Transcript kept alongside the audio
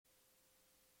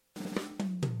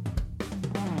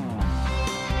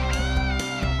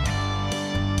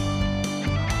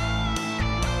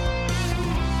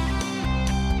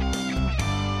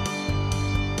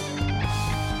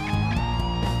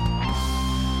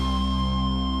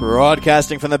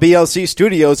Broadcasting from the BLC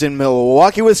studios in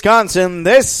Milwaukee, Wisconsin,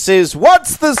 this is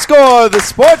What's the Score, the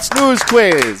Sports News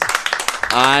Quiz.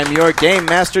 I'm your game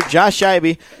master, Josh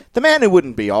Scheibe, the man who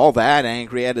wouldn't be all that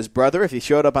angry at his brother if he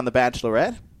showed up on The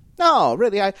Bachelorette. No,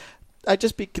 really, I'd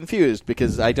just be confused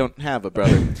because I don't have a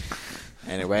brother.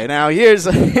 Anyway, now here's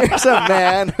a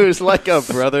man who's like a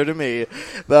brother to me,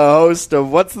 the host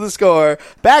of What's the Score,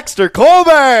 Baxter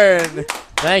Colburn.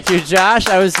 Thank you, Josh.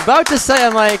 I was about to say,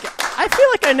 I feel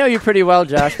like I know you pretty well,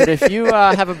 Josh, but if you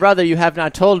have a brother you have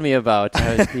not told me about,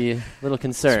 I would be a little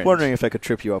concerned. I was wondering if I could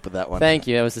trip you up with that one. Thank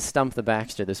you. It was a Stump the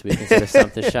Baxter this week instead of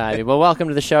Stump the Scheibe. Well, welcome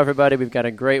to the show, everybody. We've got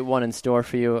a great one in store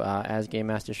for you, as Game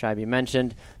Master Scheibe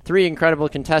mentioned. 3 incredible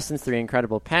contestants, 3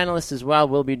 incredible panelists as well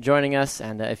will be joining us.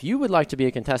 And if you would like to be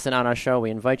a contestant on our show, we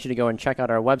invite you to go and check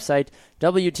out our website,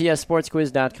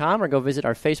 WTSSportsQuiz.com, or go visit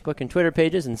our Facebook and Twitter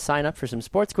pages and sign up for some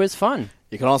sports quiz fun.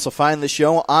 You can also find the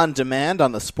show on demand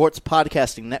on the Sports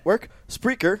Podcasting Network,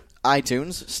 Spreaker,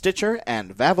 iTunes, Stitcher,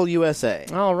 and Vavel USA.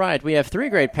 All right, we have 3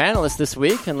 great panelists this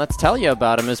week, and let's tell you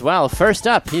about them as well. First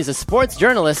up, he's a sports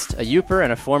journalist, a Yooper,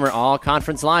 and a former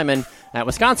all-conference lineman at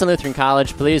Wisconsin Lutheran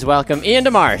College. Please welcome Ian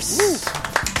DeMars. Woo.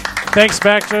 Thanks,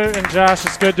 Baxter and Josh.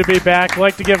 It's good to be back. I'd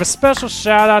like to give a special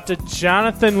shout-out to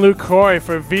Jonathan Lucroy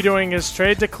for vetoing his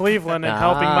trade to Cleveland and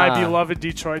helping my beloved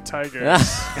Detroit Tigers.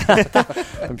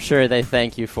 I'm sure they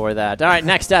thank you for that. All right,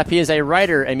 next up, he is a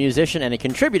writer, a musician, and a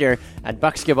contributor at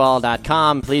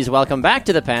Buckskiball.com. Please welcome back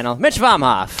to the panel, Mitch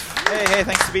Vomhoff. Hey,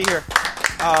 thanks to be here.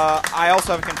 I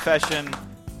also have a confession.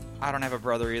 I don't have a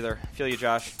brother either. Feel you,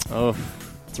 Josh. Oh,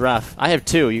 it's rough. I have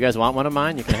 2. You guys want one of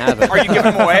mine? You can have it. Are you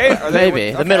giving them away?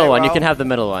 Maybe. The middle one. You can have the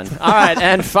middle one. All right,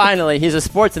 and finally, he's a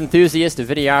sports enthusiast, a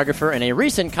videographer, and a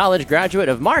recent college graduate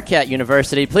of Marquette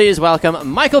University. Please welcome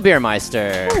Michael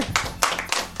Biermeister.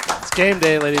 It's game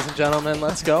day, ladies and gentlemen.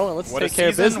 Let's go and let's take care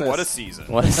of business. What a season.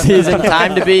 What a season.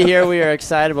 Time to be here. We are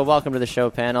excited. Well, welcome to the show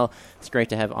panel. It's great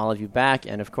to have all of you back.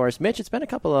 And, of course, Mitch, it's been a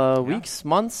couple of weeks,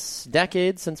 months,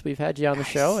 decades since we've had you on the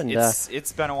show. And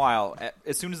it's been a while.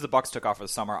 As soon as the Bucks took off for the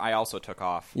summer, I also took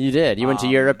off. You did. You went to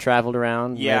Europe, traveled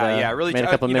around. Really made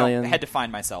a couple million. Had to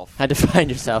find myself. Had to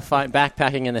find yourself.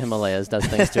 Backpacking in the Himalayas does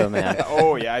things to a man.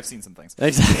 Oh, yeah, I've seen some things.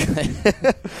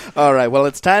 Exactly. All right, well,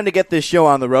 it's time to get this show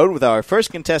on the road with our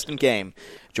first contestant game.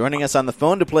 Joining us on the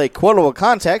phone to play Quotable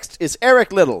Context is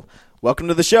Eric Little. Welcome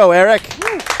to the show, Eric.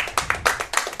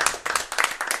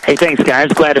 Hey, thanks, guys.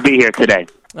 Glad to be here today.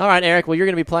 All right, Eric. Well, you're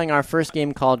going to be playing our first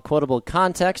game called Quotable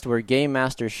Context, where Game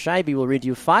Master Scheibe will read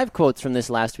you 5 quotes from this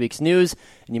last week's news,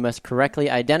 and you must correctly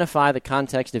identify the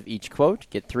context of each quote,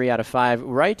 get 3 out of 5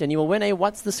 right, and you will win a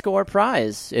What's the Score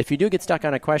prize. If you do get stuck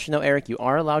on a question, though, Eric, you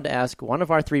are allowed to ask one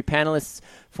of our 3 panelists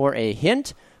for a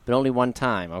hint, but only one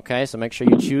time, okay? So make sure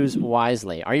you choose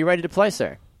wisely. Are you ready to play,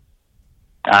 sir?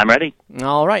 I'm ready.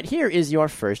 All right, here is your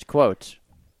first quote.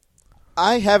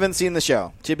 I haven't seen the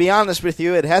show. To be honest with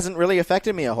you, it hasn't really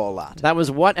affected me a whole lot. That was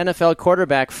what NFL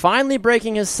quarterback finally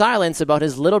breaking his silence about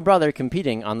his little brother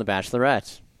competing on The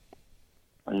Bachelorette?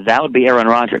 That would be Aaron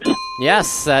Rodgers.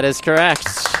 Yes, that is correct.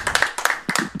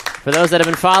 For those that have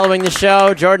been following the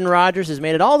show, Jordan Rodgers has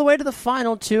made it all the way to the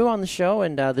final 2 on the show,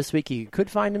 and this week he could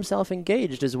find himself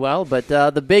engaged as well. But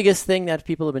the biggest thing that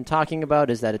people have been talking about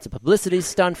is that it's a publicity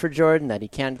stunt for Jordan, that he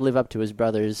can't live up to his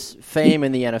brother's fame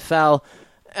in the NFL.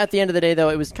 At the end of the day, though,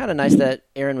 it was kind of nice that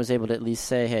Aaron was able to at least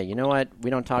say, hey, you know what, we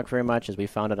don't talk very much as we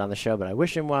found it on the show, but I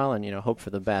wish him well and, hope for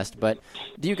the best. But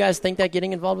do you guys think that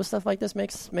getting involved with stuff like this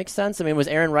makes sense? I mean, was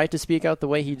Aaron right to speak out the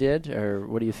way he did, or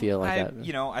what do you feel like that?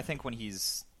 I think when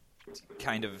he's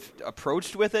kind of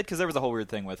approached with it, because there was a whole weird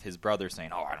thing with his brother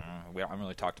saying, I don't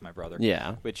really talk to my brother.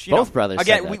 Yeah. Which, both brothers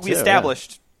again, said that we too,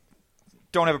 established...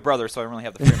 Don't have a brother, so I don't really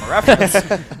have the frame of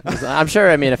reference. I'm sure,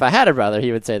 if I had a brother,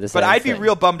 he would say the same But I'd thing. be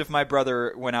real bummed if my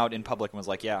brother went out in public and was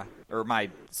like, yeah, or my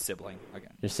sibling,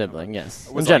 again. Your sibling, yes.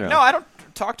 Was in general. Like, no, I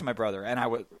don't talk to my brother. And I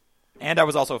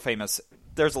was also famous.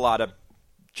 There's a lot of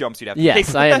jumps you'd have to take.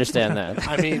 Yes, I understand that.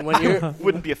 I mean, when you're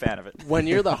wouldn't be a fan of it. When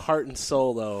you're the heart and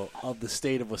soul, though, of the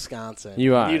state of Wisconsin,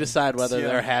 you are. You decide whether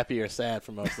they're happy or sad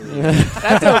for most of the year.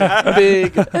 That's a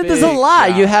big There's a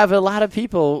lot. job. You have a lot of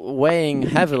people weighing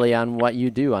heavily on what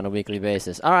you do on a weekly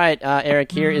basis. All right,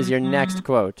 Eric, here is your next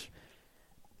quote.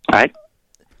 All right.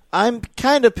 I'm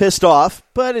kind of pissed off,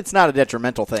 but it's not a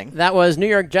detrimental thing. That was New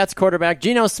York Jets quarterback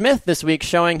Geno Smith this week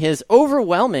showing his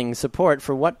overwhelming support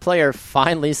for what player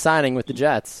finally signing with the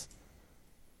Jets?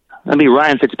 That'd be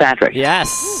Ryan Fitzpatrick.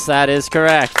 Yes, that is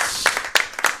correct.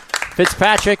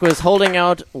 Fitzpatrick was holding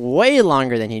out way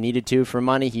longer than he needed to for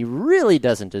money he really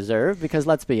doesn't deserve because,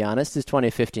 let's be honest, his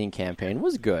 2015 campaign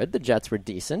was good. The Jets were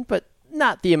decent, but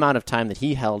not the amount of time that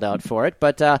he held out for it.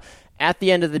 But at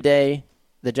the end of the day,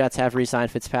 the Jets have re-signed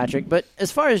Fitzpatrick. But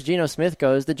as far as Geno Smith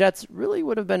goes, the Jets really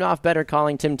would have been off better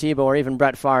calling Tim Tebow or even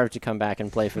Brett Favre to come back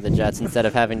and play for the Jets instead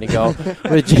of having to go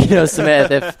with Geno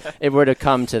Smith if it were to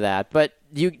come to that. But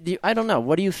I don't know.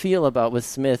 What do you feel about with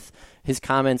Smith, his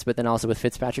comments, but then also with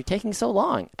Fitzpatrick taking so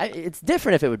long? It's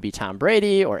different if it would be Tom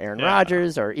Brady or Aaron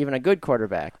Rodgers or even a good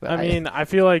quarterback. But I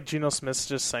feel like Geno Smith's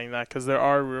just saying that because there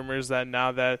are rumors that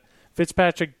now that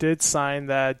Fitzpatrick did sign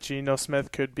that Geno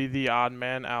Smith could be the odd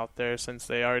man out there since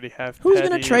they already have Who's Petty.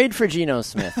 going to trade for Geno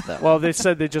Smith, though? Well, they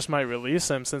said they just might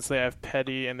release him since they have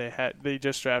Petty and they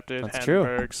just drafted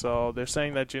Henberg. So they're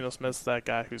saying that Geno Smith's that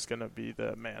guy who's going to be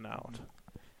the man out.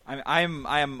 I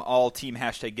am all team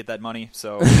hashtag get that money.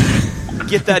 So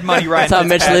get that money, Ryan. That's how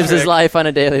Mitch lives his life on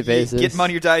a daily basis. Get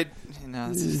money or die. No,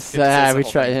 we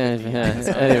try. Anyway,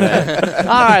 all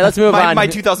right, let's move on. My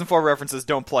 2004 references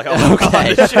don't play.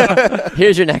 Okay.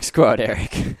 Here's your next quote,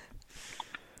 Eric.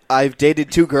 I've dated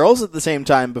 2 girls at the same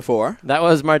time before. That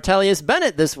was Martellus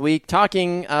Bennett this week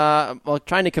talking,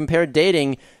 trying to compare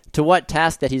dating to what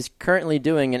task that he's currently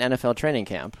doing in NFL training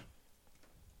camp.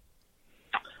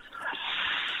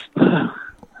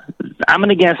 I'm going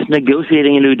to guess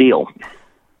negotiating a new deal.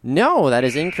 No, that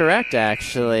is incorrect,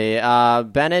 actually.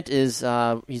 Bennett is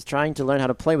he's trying to learn how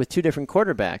to play with 2 different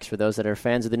quarterbacks. For those that are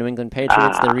fans of the New England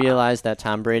Patriots, they realize that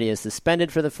Tom Brady is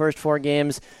suspended for the first 4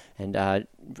 games, and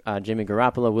Jimmy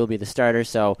Garoppolo will be the starter.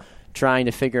 So trying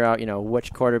to figure out,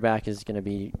 which quarterback is going to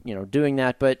be, doing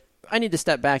that. But I need to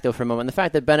step back, though, for a moment. The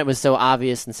fact that Bennett was so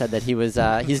obvious and said that he was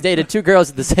he's dated 2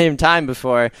 girls at the same time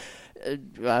before.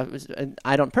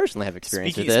 I don't personally have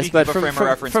experience with this, but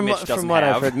from what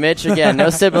I've heard, Mitch, again, no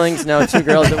siblings, no 2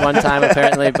 girls at one time,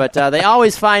 apparently, but they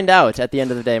always find out at the end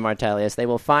of the day, Martellus. They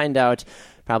will find out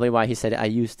probably why he said, I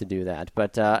used to do that.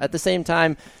 But at the same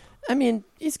time,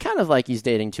 he's kind of like he's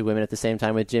dating 2 women at the same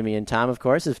time with Jimmy and Tom, of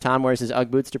course. If Tom wears his Ugg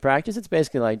boots to practice, it's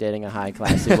basically like dating a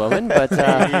high-classy woman, but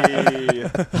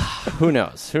who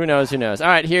knows? Who knows? All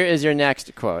right, here is your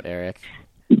next quote, Eric.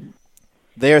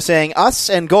 They are saying us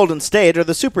and Golden State are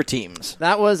the super teams.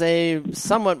 That was a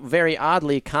somewhat very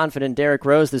oddly confident Derrick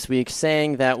Rose this week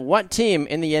saying that what team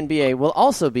in the NBA will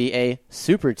also be a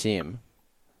super team?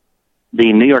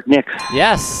 The New York Knicks.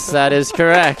 Yes, that is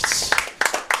correct.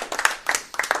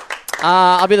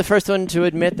 I'll be the first one to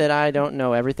admit that I don't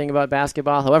know everything about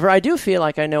basketball. However, I do feel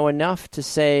like I know enough to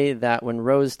say that when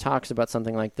Rose talks about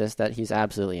something like this, that he's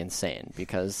absolutely insane.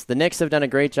 Because the Knicks have done a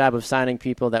great job of signing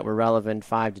people that were relevant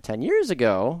 5 to 10 years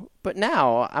ago. But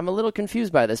now, I'm a little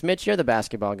confused by this. Mitch, you're the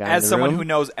basketball guy As in the someone room. who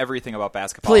knows everything about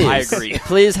basketball, Please, I agree.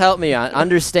 Please help me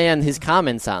understand his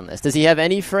comments on this. Does he have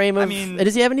any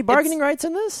does he have any bargaining rights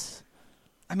in this?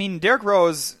 Derrick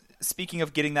Rose, speaking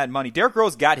of getting that money, Derrick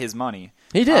Rose got his money.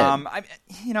 He did.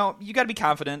 You got to be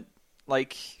confident.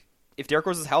 Like, if Derrick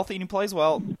Rose is healthy and he plays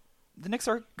well, the Knicks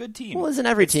are a good team. Well, isn't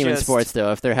every team in sports,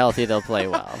 though? If they're healthy, they'll play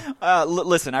well.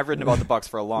 Listen, I've written about the Bucks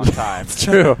for a long time. It's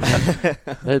true.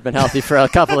 They've been healthy for a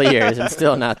couple of years and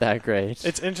still not that great.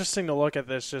 It's interesting to look at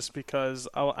this just because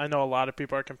I know a lot of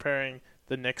people are comparing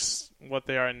the Knicks, what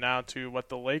they are now, to what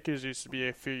the Lakers used to be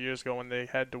a few years ago when they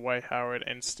had Dwight Howard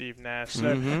and Steve Nash.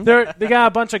 Mm-hmm. They got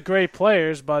a bunch of great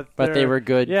players, but they were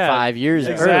good 5 years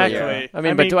earlier.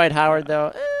 But Dwight Howard,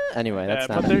 though, anyway, that's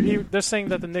not. But they're saying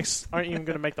that the Knicks aren't even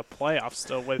going to make the playoffs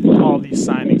still with all these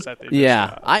signings that they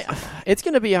just got. It's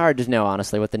going to be hard to know,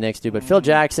 honestly, what the Knicks do. But Phil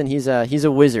Jackson, he's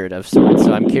a wizard of sorts,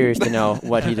 so I'm curious to know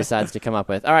what he decides to come up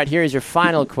with. All right, here is your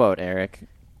final quote, Eric.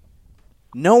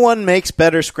 No one makes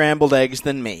better scrambled eggs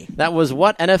than me. That was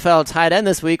what NFL tight end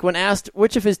this week when asked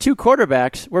which of his 2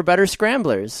 quarterbacks were better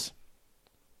scramblers.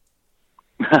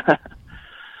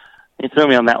 You threw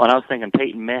me on that one. I was thinking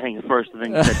Peyton Manning first, and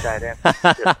then you said tight end.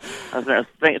 I was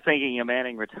thinking a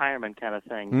Manning retirement kind of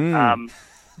thing. I'm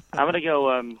going to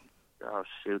go. Oh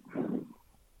shoot!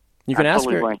 You can ask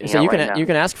for. So you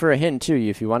can ask for a hint too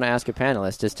if you want to ask a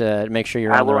panelist, just to make sure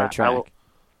you're on the right track.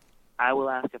 I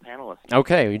will ask a panelist.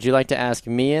 Okay. Would you like to ask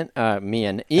Ian,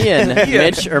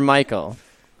 Mitch, or Michael?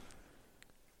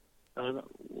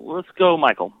 Let's go,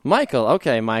 Michael. Michael.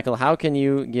 Okay, Michael. How can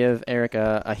you give Eric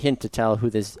a hint to tell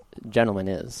who this gentleman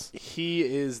is? He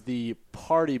is the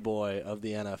party boy of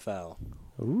the NFL.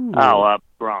 Ooh. Oh,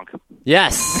 Gronk.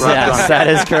 Yes, that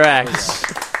is correct.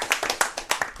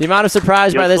 The amount of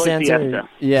surprise by this answer. Fiesta.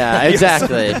 Yeah,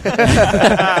 exactly.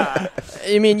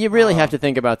 You really have to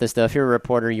think about this, though. If you're a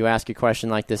reporter, you ask a question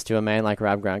like this to a man like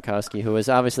Rob Gronkowski, who is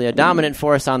obviously a dominant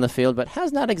force on the field, but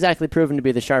has not exactly proven to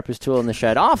be the sharpest tool in the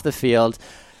shed off the field.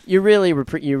 You really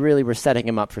were setting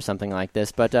him up for something like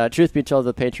this. But truth be told,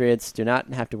 the Patriots do not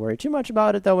have to worry too much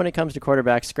about it, though, when it comes to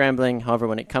quarterback scrambling. However,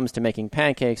 when it comes to making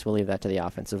pancakes, we'll leave that to the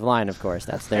offensive line, of course.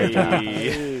 That's their job.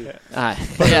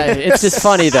 It's just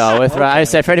funny, though. I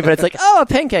said for anybody, it's like, a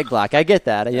pancake block. I get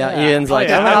that. Ian's like,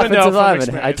 I'm an offensive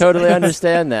lineman. I totally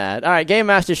understand that. All right, Game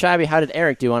Master Scheibe, how did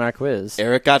Eric do on our quiz?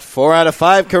 Eric got 4 out of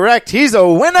 5 correct. He's a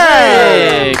winner!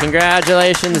 Hey,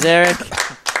 congratulations, Eric.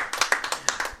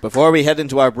 Before we head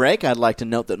into our break, I'd like to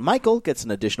note that Michael gets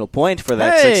an additional point for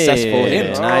that successful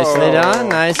hint.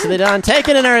 Nicely done.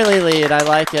 Taking an early lead. I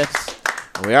like it.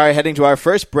 We are heading to our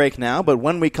first break now, but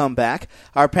when we come back,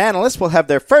 our panelists will have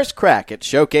their first crack at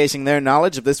showcasing their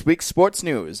knowledge of this week's sports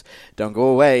news. Don't go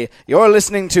away. You're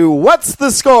listening to What's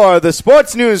the Score? The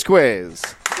Sports News Quiz.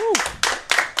 Woo.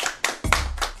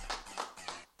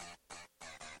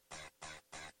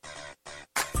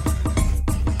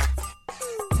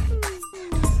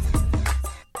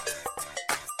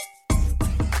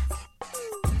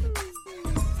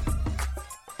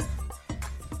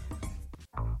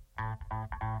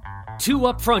 Two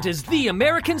Up Front is the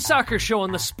American soccer show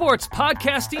on the Sports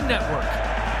Podcasting Network.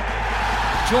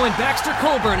 Join Baxter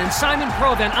Colburn and Simon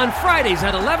Provan on Fridays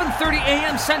at 11:30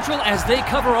 a.m. Central as they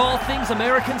cover all things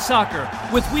American soccer,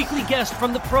 with weekly guests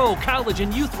from the pro, college,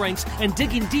 and youth ranks, and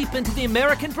digging deep into the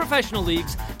American professional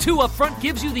leagues. Two Up Front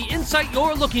gives you the insight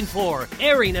you're looking for.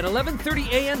 Airing at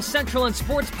 11:30 a.m. Central on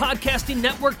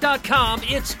SportsPodcastingNetwork.com,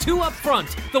 it's Two Up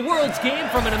Front, the world's game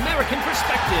from an American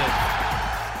perspective.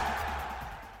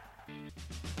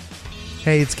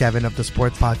 Hey, it's Kevin of the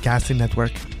Sports Podcasting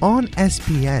Network on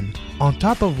SPN. On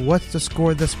top of What's the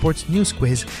Score? The Sports News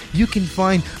Quiz, you can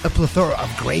find a plethora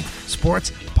of great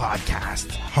sports podcasts.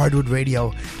 Hardwood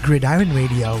Radio, Gridiron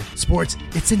Radio, Sports,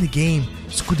 It's in the Game,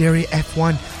 Scuderia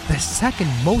F1, the second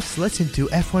most listened to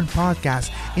F1 podcast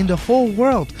in the whole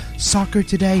world, Soccer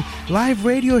Today, live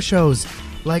radio shows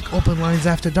like Open Lines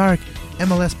After Dark,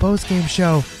 MLS Postgame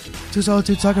Show,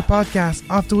 202 Soccer Podcast,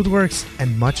 Off the Woodworks,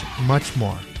 and much, much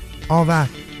more. All that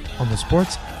on the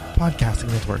Sports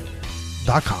Podcasting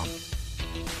Network.com.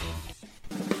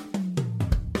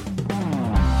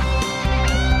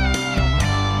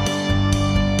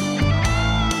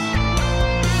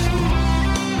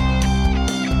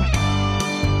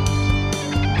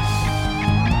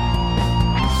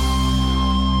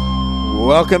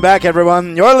 Welcome back,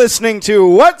 everyone. You're listening to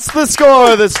What's the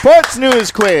Score? The Sports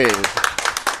News Quiz.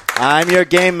 I'm your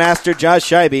Game Master, Josh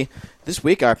Scheibe. This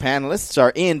week, our panelists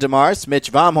are Ian DeMars,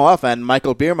 Mitch Vomhoff, and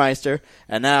Michael Biermeister.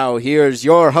 And now, here's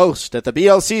your host at the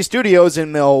BLC Studios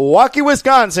in Milwaukee,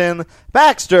 Wisconsin,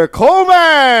 Baxter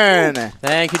Colburn.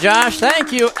 Thank you, Josh.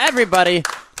 Thank you, everybody.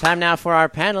 Time now for our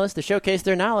panelists to showcase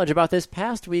their knowledge about this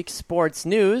past week's sports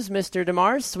news. Mr.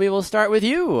 DeMars, we will start with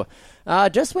you.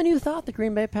 Just when you thought the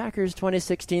Green Bay Packers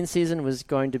 2016 season was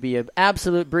going to be an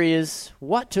absolute breeze,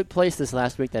 what took place this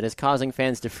last week that is causing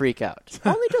fans to freak out?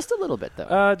 Only just a little bit,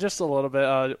 though. Just a little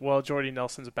bit. Well, Jordy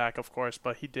Nelson's back, of course,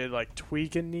 but he did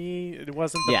tweak a knee. It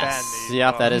wasn't the bad knee.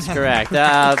 Yep, that is correct.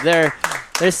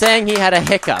 They're saying he had a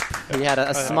hiccup. He had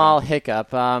a small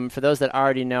hiccup. For those that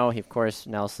already know, of course,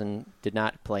 Nelson did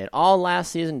not play at all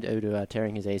last season due to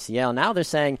tearing his ACL. Now they're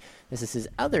saying this is his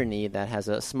other knee that has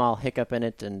a small hiccup in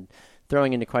it, and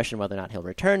throwing into question whether or not he'll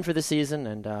return for the season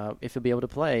and if he'll be able to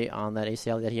play on that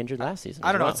ACL that he injured last season.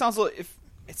 I don't know. It sounds a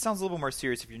little more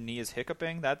serious if your knee is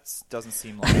hiccuping. That doesn't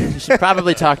seem like you should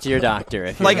probably talk to your doctor.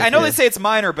 If I know they say it's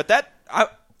minor, but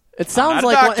it sounds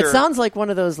like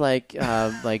one of those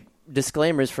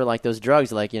disclaimers for those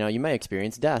drugs, you may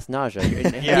experience death, nausea,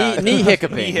 knee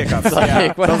hiccuping. Knee hiccups.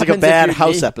 Sounds like a bad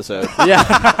House episode.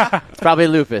 Yeah, it's probably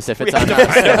lupus if it's on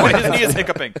House. His knee is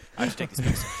hiccuping. I just take these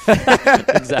pills.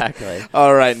 Exactly.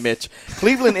 All right, Mitch.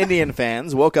 Cleveland Indian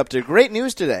fans woke up to great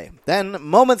news today. Then,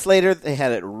 moments later, they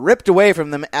had it ripped away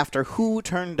from them after who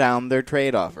turned down their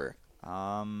trade offer?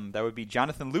 That would be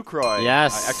Jonathan Lucroy.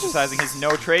 Yes. Exercising his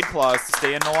no-trade clause to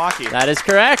stay in Milwaukee. That is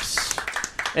correct.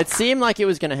 It seemed like it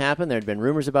was going to happen. There had been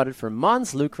rumors about it for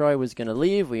months. Lucroy was going to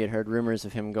leave. We had heard rumors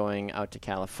of him going out to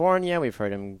California. We've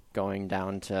heard him going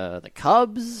down to the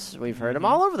Cubs. We've heard him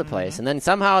all over the place. And then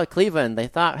somehow at Cleveland, they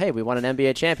thought, hey, we won an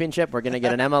NBA championship. We're going to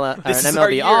get an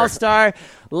MLB All-Star.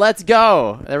 Let's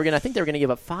go. I think they were going to give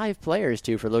up 5 players,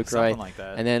 too, for Lucroy. Something like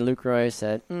that. And then Lucroy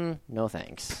said, no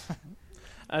thanks.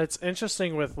 It's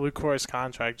interesting with Lucroy's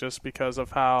contract just because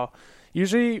of how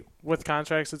usually with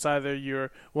contracts, it's either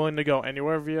you're willing to go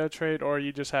anywhere via trade or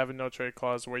you just have a no-trade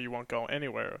clause where you won't go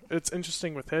anywhere. It's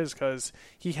interesting with his because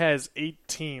he has 8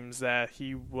 teams that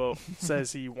he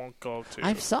says he won't go to.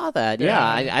 I saw that. Yeah,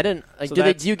 I didn't. Like,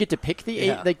 So do you get to pick the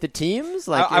 8, like the teams?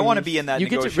 Like, I want to be in that you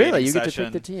negotiating get to session.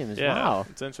 pick the teams. Yeah, Wow,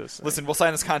 it's interesting. Listen, we'll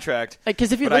sign this contract.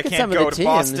 Because if you but look I at can't some go of the to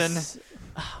teams, Boston,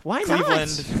 why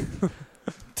Cleveland. not?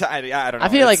 I don't know. I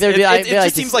feel like there'd be. It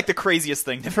just seems like the craziest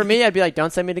thing. For me, I'd be like,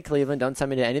 don't send me to Cleveland. Don't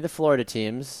send me to any of the Florida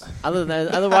teams.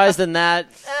 Otherwise than that,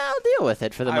 I'll deal with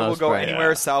it for the most part. I will go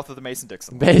anywhere south of the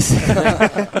Mason-Dixon.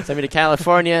 Basically. Send me to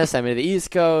California, send me to the East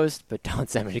Coast, but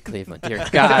don't send me to Cleveland. Dear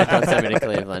God, don't send me to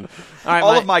Cleveland.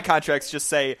 All of my contracts just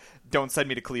say, don't send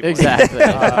me to Cleveland. Exactly.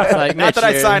 Like, not that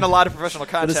I sign a lot of professional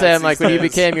contracts. I'm like,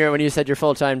 when you said your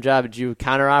full-time job, did you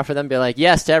counteroffer them? Be like,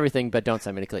 yes to everything, but don't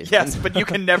send me to Cleveland. Yes, but you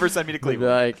can never send me to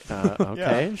Cleveland. Be like,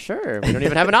 okay, sure. We don't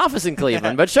even have an office in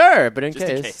Cleveland, but sure. But in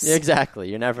case. Yeah, exactly.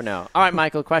 You never know. All right,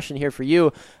 Michael, question here for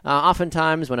you.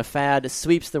 Oftentimes, when a fad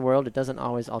sweeps the world, it doesn't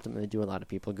always ultimately do a lot of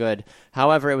people good.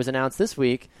 However, it was announced this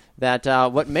week that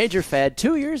what major fad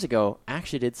 2 years ago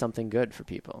actually did something good for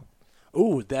people.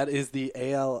 Ooh, that is the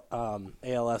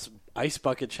ALS Ice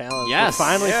Bucket Challenge. Yes. We're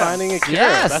finally finding a cure.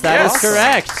 Yes, that is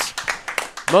correct.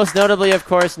 Most notably, of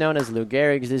course, known as Lou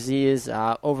Gehrig's disease,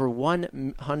 over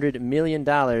 $100 million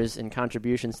in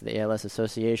contributions to the ALS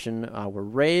Association were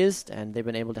raised, and they've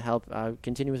been able to help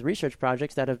continue with research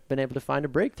projects that have been able to find a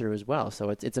breakthrough as well. So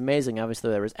it's amazing. Obviously,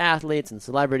 there was athletes and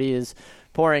celebrities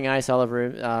pouring ice all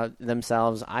over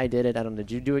themselves. I did it. I don't know.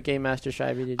 Did you do it, Game Master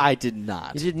Shivey? I did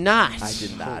not. You did not? I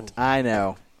did not. I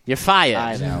know. You're fired.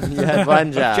 I know. You had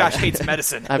one job. Josh hates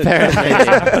medicine.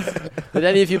 Apparently. Did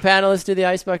any of you panelists do the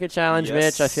Ice Bucket Challenge,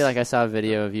 Yes. Mitch? I feel like I saw a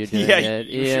video of you doing Yeah, it.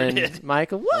 you Ian, sure did.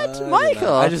 Michael. What? I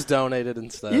Michael? I just donated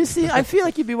instead. You see, I feel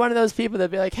like you'd be one of those people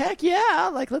that'd be like, heck yeah,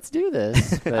 like, let's do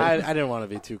this. But, I didn't want to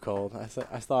be too cold. I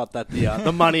thought that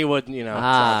the money would, you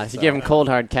give him cold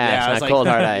hard cash, Yeah, I was not like- cold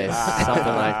hard ice. Something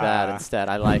like that instead.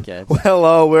 I like it.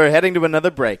 Well, we're heading to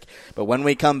another break. But when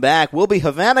we come back, we'll be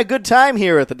having a good time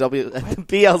here at the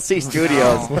BLC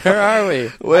studios. Where are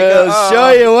we? We'll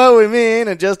show you what we mean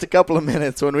in just a couple of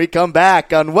minutes when we come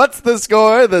back on What's the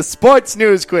Score, the Sports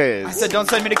News Quiz. I said, don't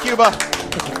send me to Cuba.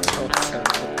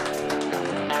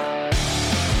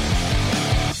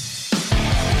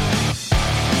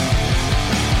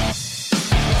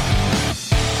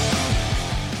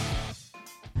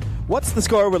 What's the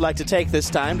Score would like to take this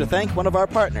time to thank one of our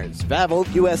partners, Vavel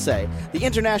USA, the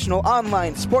international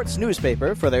online sports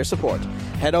newspaper, for their support.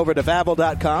 Head over to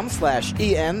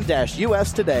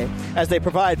vavel.com/en-US today as they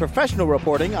provide professional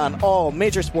reporting on all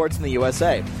major sports in the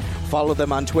USA. Follow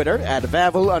them on Twitter at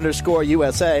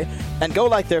Vavel_USA and go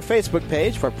like their Facebook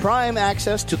page for prime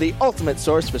access to the ultimate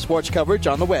source for sports coverage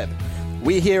on the web.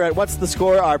 We here at What's the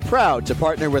Score are proud to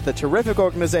partner with a terrific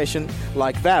organization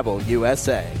like Vavel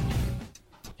USA.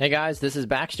 Hey guys, this is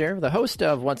Baxter, the host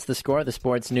of What's the Score, the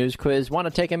Sports News Quiz. Want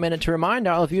to take a minute to remind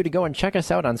all of you to go and check us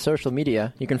out on social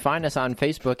media. You can find us on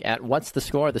Facebook at What's the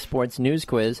Score, the Sports News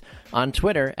Quiz, on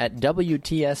Twitter at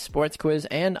WTS Sports Quiz,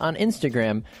 and on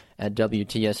Instagram at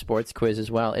WTS Sports Quiz as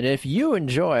well. And if you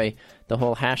enjoy the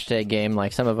whole hashtag game,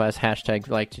 like some of us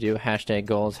like to do, hashtag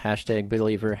goals, hashtag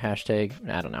believer, hashtag,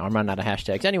 I don't know, I'm running out of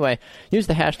hashtags. Anyway, use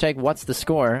the hashtag What's the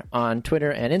Score on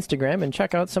Twitter and Instagram and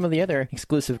check out some of the other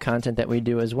exclusive content that we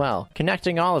do as well.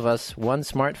 Connecting all of us one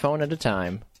smartphone at a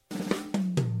time.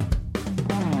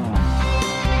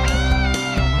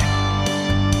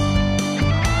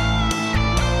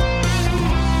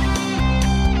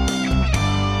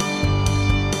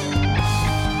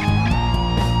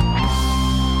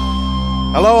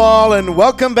 Hello all and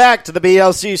welcome back to the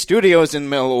BLC studios in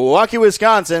Milwaukee,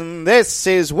 Wisconsin. This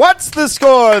is What's the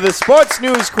Score, the Sports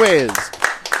News Quiz.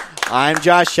 I'm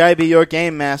Josh Scheibe, your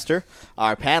game master.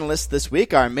 Our panelists this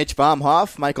week are Mitch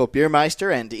Baumhoff, Michael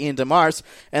Biermeister, and Ian DeMars,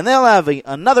 and they'll have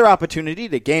another opportunity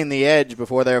to gain the edge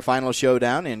before their final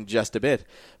showdown in just a bit.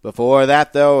 Before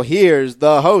that, though, here's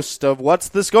the host of What's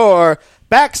the Score,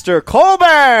 Baxter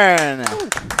Colburn.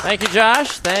 Thank you,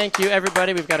 Josh. Thank you,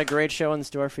 everybody. We've got a great show in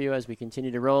store for you as we continue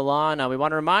to roll on. We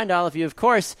want to remind all of you, of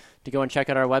course, to go and check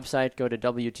out our website. Go to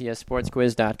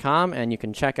WTSSportsQuiz.com, and you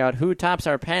can check out who tops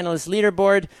our panelist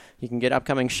leaderboard. You can get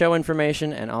upcoming show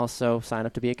information and also sign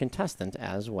up to be a contestant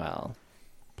as well.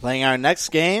 Playing our next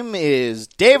game is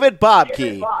David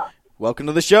Bobke. Welcome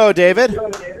to the show, David.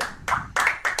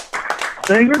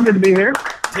 Thank you. Good to be here.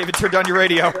 David, turn down your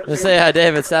radio. Let's say hi,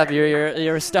 David. Stop.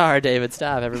 You're a star, David.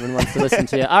 Stop. Everyone wants to listen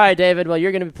to you. All right, David. Well,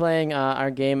 you're going to be playing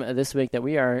our game this week that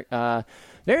we are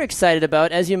very excited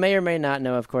about. As you may or may not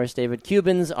know, of course, David,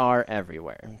 Cubans are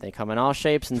everywhere. They come in all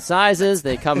shapes and sizes.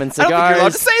 They come in cigars, I don't think you're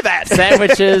allowed to say that.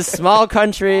 sandwiches, small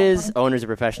countries, owners of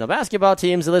professional basketball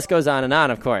teams. The list goes on and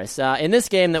on, of course. In this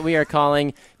game that we are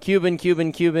calling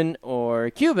Cuban, or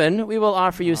Cuban, we will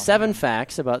offer you 7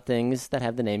 facts about things that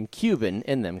have the name Cuban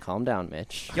in them. Calm down,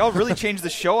 Mitch. Y'all really changed the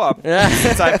show up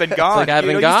since I've been gone. It's like I've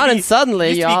been gone, and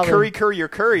suddenly y'all curry or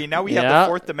curry. Now we have the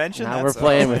fourth dimension. Now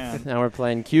we're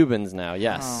playing Cubans now.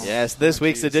 Yes. Oh. Yes, this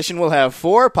week's edition will have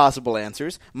 4 possible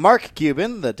answers. Mark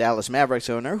Cuban, the Dallas Mavericks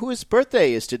owner, whose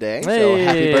birthday is today. So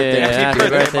happy birthday, happy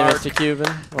birthday, Mark. Mr. Cuban.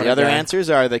 The other answers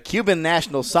are the Cuban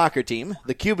national soccer team,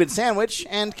 the Cuban sandwich,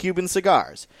 and Cuban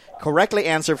cigars. Correctly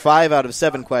answer 5 out of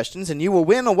 7 questions, and you will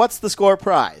win a What's the Score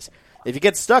prize. If you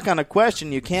get stuck on a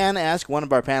question, you can ask one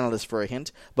of our panelists for a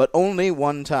hint, but only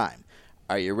one time.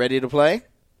 Are you ready to play?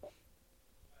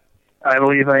 I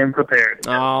believe I am prepared.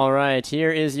 All right,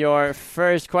 here is your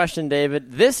first question,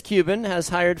 David. This Cuban has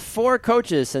hired 4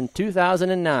 coaches since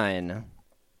 2009.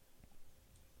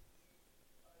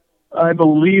 I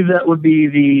believe that would be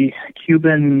the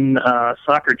Cuban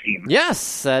soccer team.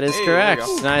 Yes, that is correct.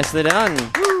 Nicely done.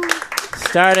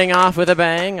 Starting off with a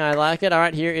bang. I like it. All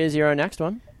right, here is your next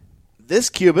one.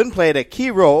 This Cuban played a key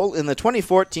role in the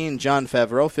 2014 Jon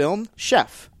Favreau film,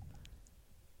 Chef.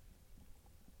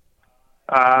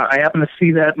 I happened to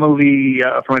see that movie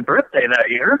for my birthday that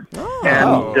year,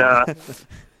 and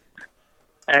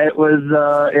it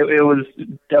was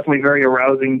definitely very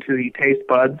arousing to the taste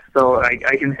buds. So I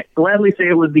can gladly say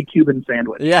it was the Cuban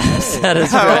sandwich. Yes, that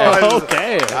is right.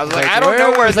 Okay. I was like, I don't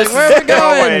know where this is going.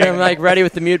 going. I'm like ready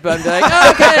with the mute button. Be like,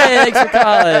 okay, thanks for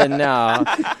calling. No.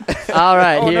 All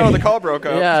right. Oh, no, the call broke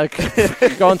up. Yeah,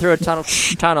 going through a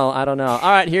tunnel. I don't know.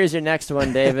 All right, here's your next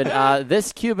one, David.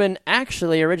 This Cuban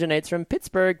actually originates from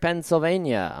Pittsburgh,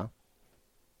 Pennsylvania.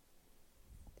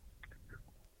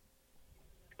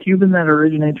 Cuban that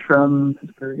originates from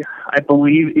Pittsburgh, I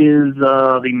believe, is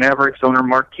the Mavericks owner,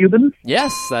 Mark Cuban.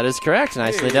 Yes, that is correct.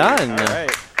 Nicely done. All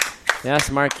right.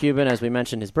 Yes, Mark Cuban, as we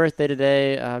mentioned, his birthday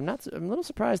today. I'm a little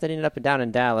surprised that he ended up down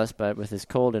in Dallas, but with his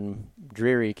cold and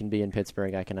dreary can be in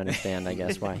Pittsburgh, I can understand, I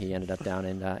guess, why he ended up down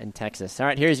in Texas. All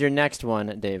right, here's your next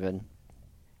one, David.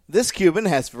 This Cuban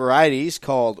has varieties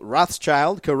called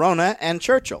Rothschild, Corona, and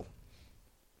Churchill.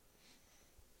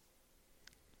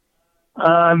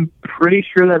 I'm pretty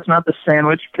sure that's not the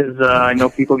sandwich because I know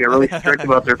people get really strict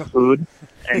about their food,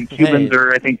 and Cubans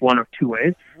are, I think, one of 2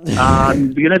 ways.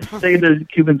 I'm going to say the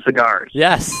Cuban cigars.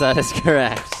 Yes, that is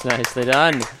correct. Nicely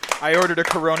done. I ordered a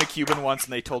Corona Cuban once,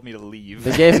 and they told me to leave.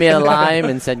 They gave me a lime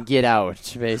and said, get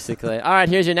out, basically. All right,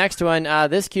 here's your next one.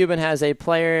 This Cuban has a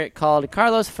player called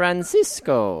Carlos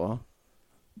Francisco.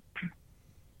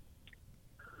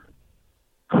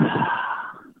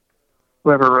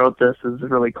 Whoever wrote this is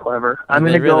really clever. I'm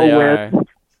going to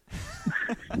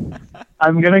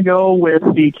go with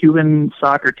the Cuban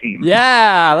soccer team.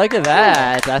 Yeah, look at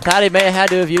that. I thought he may have had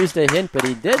to have used a hint, but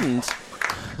he didn't.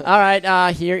 All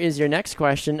right, here is your next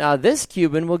question. This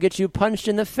Cuban will get you punched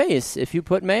in the face if you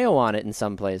put mayo on it in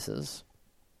some places.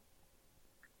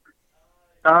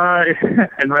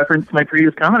 In reference to my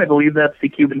previous comment, I believe that's the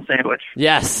Cuban sandwich.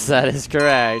 Yes, that is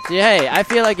correct. Hey, I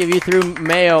feel like if you threw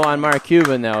mayo on Mark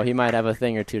Cuban, though, he might have a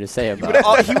thing or two to say about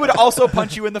it. He would also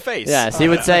punch you in the face. Yes, he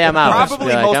would say, I'm out.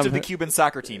 Probably most of the Cuban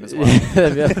soccer team as well.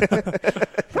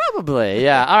 Probably,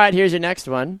 yeah. All right, here's your next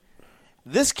one.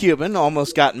 This Cuban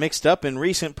almost got mixed up in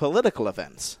recent political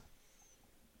events.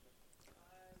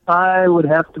 I would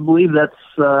have to believe that's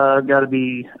got to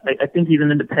be, I think he's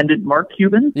an independent Mark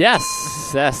Cuban. Yes,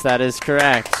 that is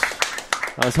correct.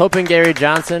 I was hoping Gary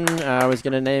Johnson was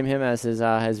going to name him as his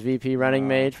VP running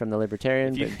mate from the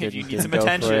Libertarian. If you need some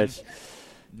attention,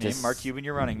 name Mark Cuban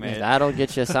your running mate. That'll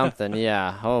get you something,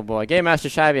 yeah. Oh, boy. Game Master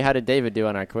Shivey, how did David do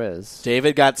on our quiz?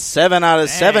 David got 7 out of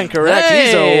 7 correct. Hey,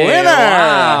 he's a winner.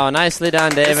 Wow, nicely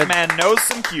done, David. This man knows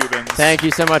some Cubans. Thank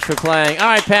you so much for playing. All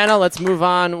right, panel, let's move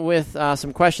on with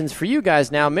some questions for you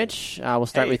guys now. Mitch, we'll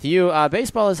start with you.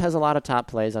 Baseball has a lot of top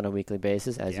plays on a weekly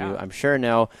basis, as you, I'm sure,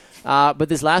 know. But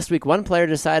this last week, one player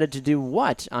decided to do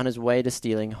what on his way to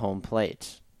stealing home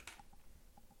plate?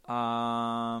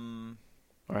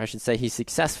 Or I should say he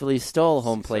successfully stole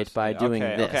home plate by doing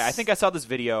this. Okay, I think I saw this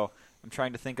video. I'm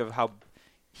trying to think of how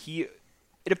it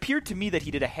appeared to me that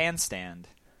he did a handstand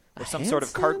or some sort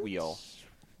of cartwheel.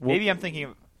 Maybe I'm thinking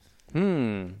of...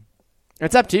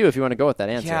 It's up to you if you want to go with that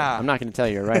answer. Yeah. I'm not going to tell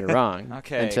you you're right or wrong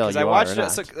until you I watched are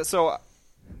or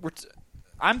not.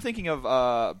 I'm thinking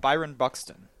of Byron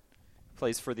Buxton.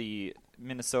 Plays for the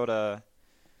Minnesota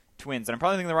Twins, and I'm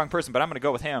probably thinking the wrong person, but I'm going to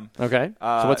go with him. Okay.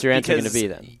 So what's your answer going to because be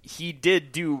then? He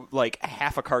did do like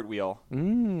half a cartwheel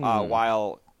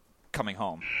while coming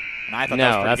home, and I thought that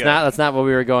was No, pretty that's not what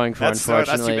we were going for. That's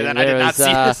Unfortunately, stupid. Then I did not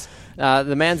see this.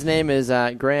 The man's name is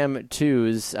Graham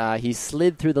Tews. He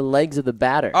slid through the legs of the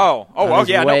batter. Oh, on his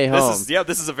yeah, way no, home.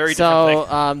 this is a very different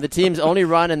thing. The team's only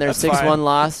run in their That's 6-1 fine.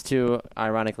 loss to,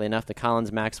 ironically enough, the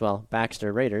Collins Maxwell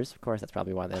Baxter Raiders. Of course, that's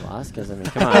probably why they lost. Because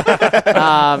come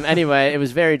on. Anyway, it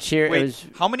was very Wait, It was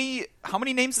how many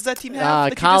names does that team have?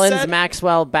 like you just Collins said?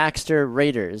 Maxwell Baxter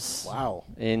Raiders. Wow.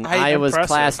 In Impressive. Iowa's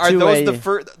Class 2A. Are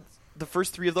those the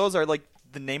first three of those are like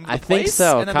the name of the I place? think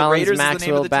so. And then Collins, the Raiders Maxwell, is the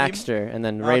name of the Baxter, and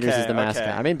then Raiders is the mascot.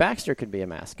 okay. I mean, Baxter could be a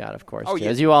mascot, of course. Oh, too. yeah.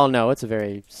 As you all know, it's a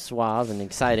very suave and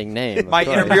exciting name. of My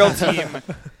course. intramural team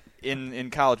in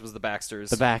college was the Baxters.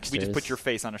 The Baxters. We just put your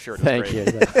face on a shirt. It was Thank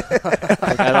great. you.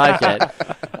 I like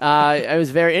it. It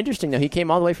was very interesting, though. He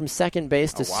came all the way from second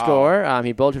base to wow. score.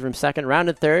 He bolted from second,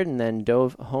 rounded third, and then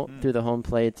dove through the home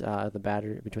plate,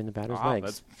 between the batter's Wow, legs.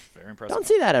 that's very impressive. Don't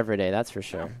see that every day, that's for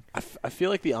sure. I feel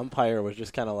like the umpire was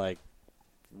just kind of like,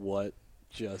 what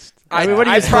just... I mean, what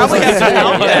are you I'd probably supposed have to to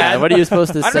count say? that. Yeah, what are you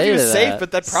supposed to I don't know say if to he was that? safe,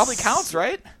 but that probably counts,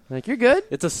 right? Like, you're good?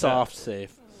 It's a soft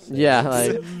safe. Yeah,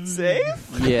 like, Safe?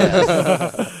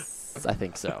 yes. I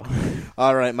think so.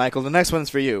 All right, Michael, the next one's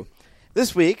for you.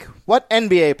 This week, what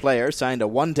NBA player signed a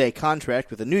one-day contract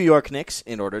with the New York Knicks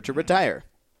in order to retire?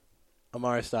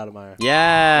 Amari Stoudemire.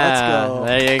 Yeah. Let's go.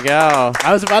 There you go.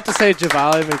 I was about to say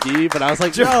JaVale McGee, but I was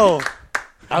like, no.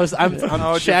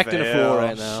 I'm shacked in a fool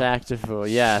right now. Shaq to fool,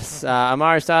 yes.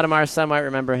 Amari Stoudemire, some might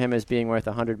remember him as being worth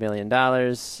 $100 million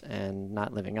and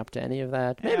not living up to any of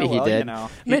that. Maybe he did. You know.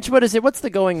 Mitch, what is it? What's the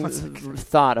going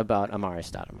thought about Amari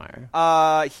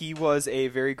Stoudemire? He was a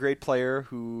very great player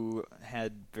who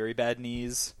had very bad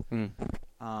knees.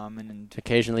 And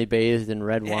Occasionally bathed in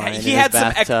red wine. he in had his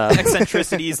some bathtub.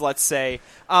 eccentricities, let's say.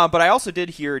 But I also did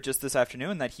hear just this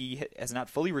afternoon that he has not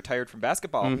fully retired from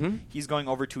basketball. He's going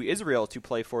over to Israel to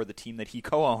play for the team that he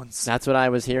co-owns. That's what I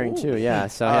was hearing too. Yeah.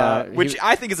 So which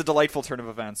I think is a delightful turn of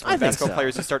events. When I think basketball so.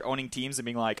 players who start owning teams and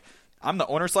being like, "I'm the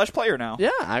owner/player now." Yeah,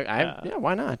 yeah.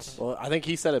 Why not? Well, I think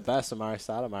he said it best, Amari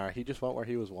Stoudemire. He just went where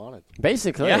he was wanted.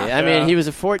 Basically, Yeah. I mean, he was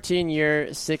a 14-year,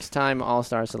 6-time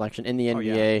All-Star selection in the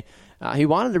NBA. He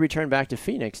wanted to return back to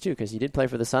Phoenix, too, because he did play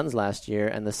for the Suns last year,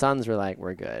 and the Suns were like,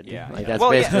 we're good. Yeah. That's Well,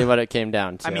 basically what it came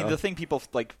down to. I mean, the thing people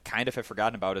kind of have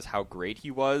forgotten about is how great he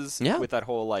was with that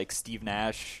whole Steve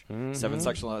Nash 7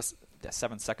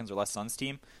 seconds or less Suns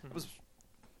team. It was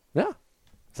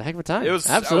it's a heck of a time. It was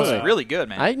absolutely really good,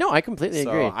 man. I completely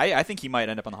agree. I think he might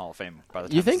end up in the Hall of Fame by the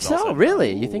time You think this is all so? said and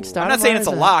Really? done. You think Stoudemire I'm not saying it's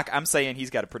a is lock. I'm saying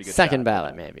he's got a pretty good second shot.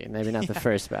 ballot, maybe not the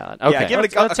first ballot. Okay. Yeah, give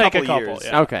it Let's a take couple a couple. years.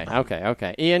 Yeah.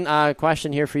 Okay. Ian,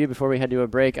 question here for you before we head to a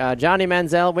break. Johnny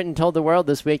Manziel went and told the world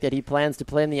this week that he plans to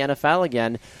play in the NFL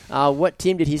again. What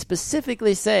team did he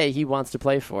specifically say he wants to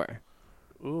play for?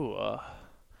 Ooh,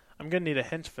 I'm going to need a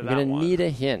hint for that I'm one. going to need a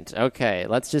hint. Okay,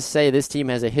 let's just say this team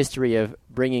has a history of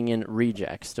bringing in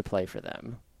rejects to play for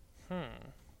them.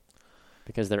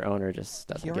 Because their owner just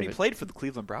doesn't He already give it. played for the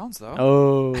Cleveland Browns, though.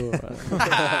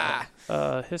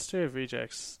 Oh. History of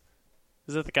rejects.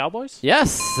 Is it the Cowboys?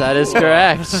 Yes, that is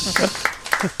correct.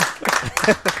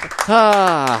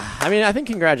 I mean, I think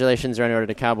congratulations are in order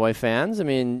to Cowboy fans. I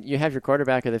mean, you have your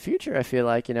quarterback of the future, I feel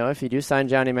like. If you do sign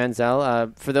Johnny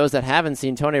Manziel. For those that haven't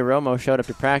seen, Tony Romo showed up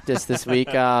to practice this week.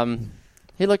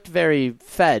 He looked very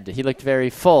fed. He looked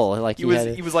very full. Like He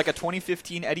was like a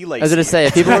 2015 Eddie Lacy. I was going to say,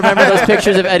 if people remember those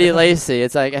pictures of Eddie Lacy,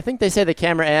 it's like, I think they say the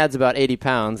camera adds about 80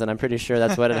 pounds, and I'm pretty sure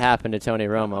that's what had happened to Tony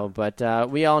Romo.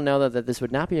 But we all know that this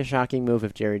would not be a shocking move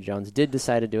if Jerry Jones did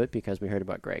decide to do it, because we heard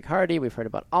about Greg Hardy. We've heard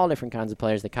about all different kinds of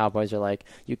players. The Cowboys are like,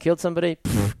 you killed somebody?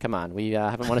 Pfft, come on. We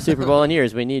haven't won a Super Bowl in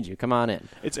years. We need you. Come on in.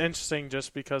 It's interesting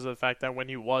just because of the fact that when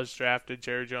he was drafted,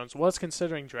 Jerry Jones was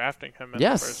considering drafting him in the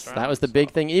Yes, first round. that was the big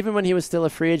thing. Even when he was still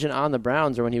a free agent on the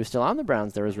Browns, or when he was still on the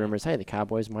Browns, there was rumors, hey, the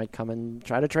Cowboys might come and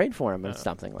try to trade for him and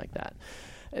something like that.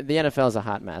 The NFL is a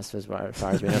hot mess as far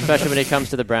as we know, especially when it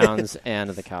comes to the Browns and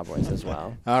the Cowboys as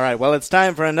well. All right, well, it's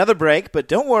time for another break, but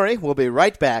don't worry, we'll be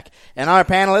right back, and our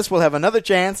panelists will have another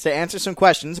chance to answer some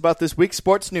questions about this week's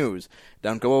sports news.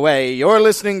 Don't go away. You're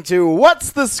listening to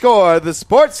What's the Score? The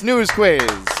Sports News Quiz.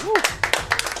 Woo.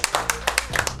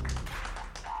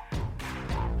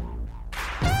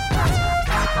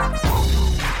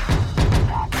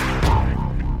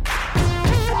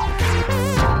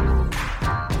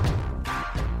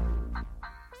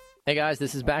 Hey guys,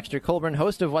 this is Baxter Colburn,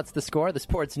 host of What's the Score, the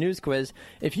sports news quiz.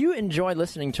 If you enjoy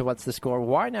listening to What's the Score,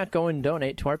 why not go and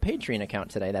donate to our Patreon account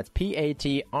today? That's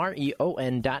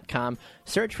patreon.com.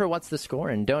 Search for What's the Score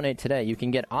and donate today. You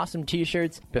can get awesome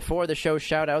t-shirts, before the show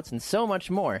shout-outs, and so much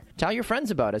more. Tell your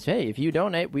friends about us. Hey, if you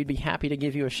donate, we'd be happy to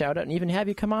give you a shout-out and even have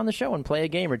you come on the show and play a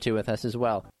game or two with us as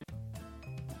well.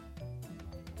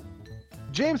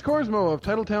 James Corsmo of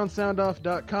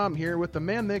TitletownSoundoff.com here with the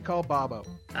man they call Bobo.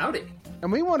 Howdy.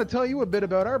 And we want to tell you a bit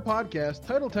about our podcast,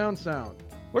 Titletown Sound.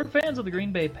 We're fans of the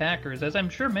Green Bay Packers, as I'm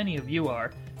sure many of you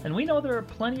are, and we know there are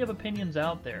plenty of opinions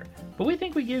out there, but we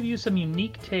think we give you some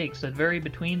unique takes that vary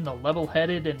between the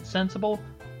level-headed and sensible,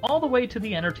 all the way to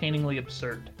the entertainingly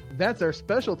absurd. That's our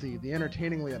specialty, the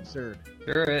entertainingly absurd.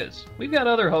 Sure is. We've got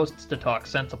other hosts to talk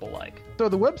sensible-like. So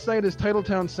the website is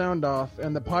Titletown Sound Off,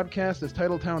 and the podcast is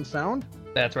Titletown Sound?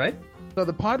 That's right. So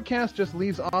the podcast just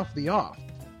leaves off the off.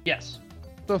 Yes.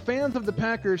 So fans of the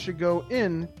Packers should go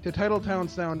in to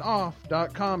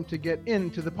TitletownSoundoff.com to get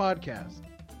into the podcast.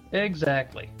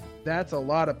 Exactly. That's a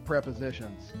lot of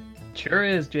prepositions. Sure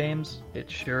is, James.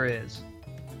 It sure is.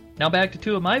 Now back to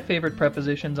two of my favorite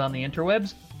prepositions on the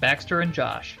interwebs, Baxter and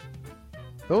Josh.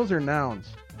 Those are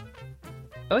nouns.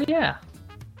 Oh yeah.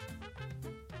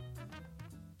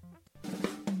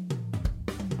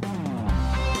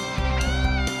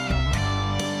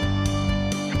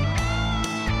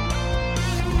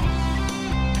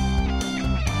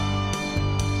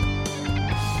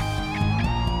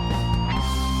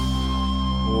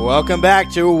 Welcome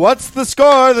back to What's the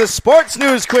Score, the sports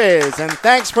news quiz, and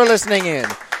thanks for listening in.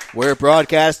 We're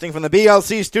broadcasting from the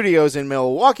BLC studios in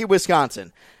Milwaukee,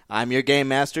 Wisconsin. I'm your game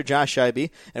master, Josh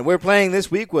Scheibe, and we're playing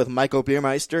this week with Michael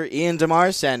Biermeister, Ian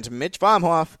DeMars, and Mitch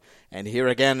Vomhoff. And here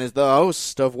again is the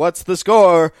host of What's the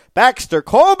Score, Baxter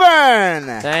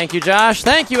Colburn. Thank you, Josh.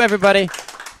 Thank you, everybody.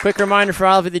 Quick reminder for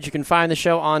all of you that you can find the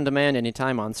show on demand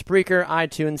anytime on Spreaker,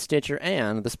 iTunes, Stitcher,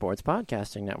 and the Sports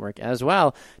Podcasting Network as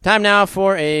well. Time now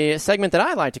for a segment that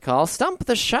I like to call Stump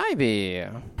the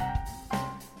Scheibe.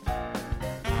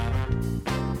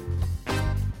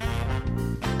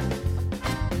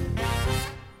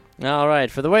 All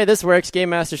right, for the way this works, Game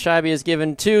Master Scheibe is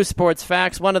given two sports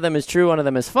facts. One of them is true, one of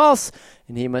them is false,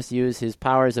 and he must use his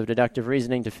powers of deductive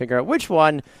reasoning to figure out which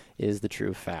one is the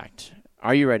true fact.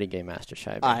 Are you ready, Game Master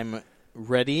Scheibe? I'm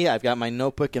ready. I've got my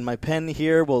notebook and my pen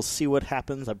here. We'll see what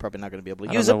happens. I'm probably not going to be able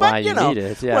to use it, but you need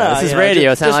it. Yeah, well, this is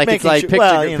radio. It's not like it's like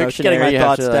Pictionary. getting my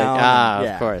thoughts down.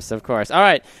 Of course. All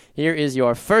right, here is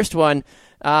your first one.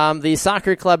 The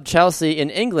soccer club Chelsea in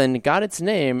England got its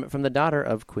name from the daughter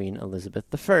of Queen Elizabeth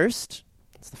I. That's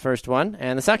the first one.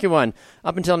 And the second one,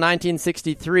 up until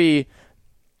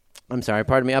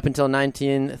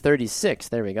 1936.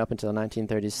 There we go, up until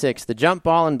 1936. The jump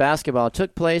ball in basketball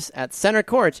took place at center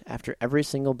court after every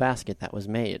single basket that was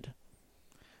made.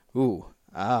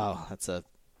 That's a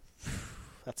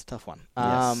tough one.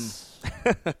 Yes.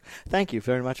 Thank you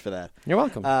very much for that. You're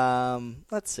welcome.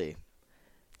 Let's see.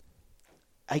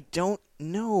 I don't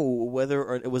know whether,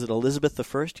 or was it Elizabeth I,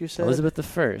 you said?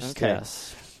 Elizabeth I, okay.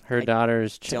 Yes. Her daughter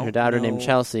named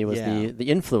Chelsea was the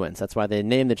influence. That's why they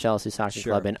named the Chelsea Soccer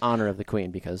Club in honor of the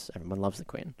Queen, because everyone loves the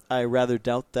Queen. I rather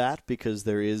doubt that, because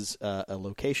there is a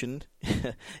location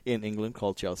in England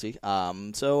called Chelsea.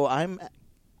 So I'm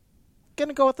going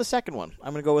to go with the second one.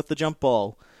 I'm going to go with the jump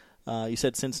ball. You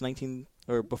said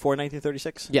before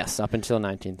 1936? Yes, up until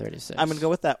 1936. I'm going to go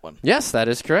with that one. Yes, that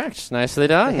is correct. Nicely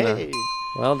done. Hey.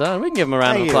 Well done. We can give him a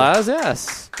round of applause.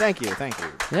 Yes. Thank you.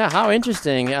 Yeah, how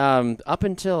interesting. Up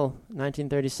until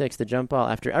 1936, the jump ball,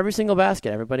 after every single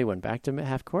basket, everybody went back to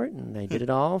half court, and they did it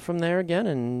all from there again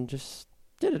and just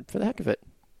did it for the heck of it.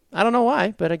 I don't know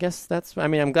why, but I guess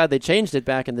I'm glad they changed it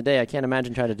back in the day. I can't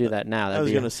imagine trying to do that now. I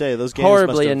was going to say, those games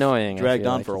horribly must have annoying, dragged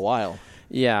on for a while.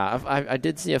 Yeah, I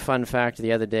did see a fun fact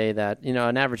the other day that,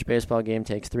 an average baseball game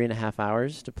takes 3.5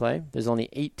 hours to play. There's only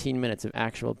 18 minutes of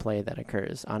actual play that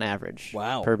occurs on average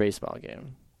per baseball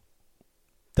game.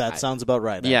 That sounds about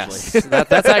right, actually. Yes,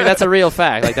 that's a real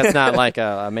fact. Like, that's not like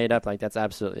a made up, that's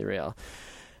absolutely real.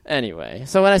 Anyway,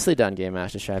 so nicely done, Game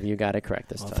Master Scheibe. You got it correct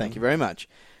this time. Thank you very much.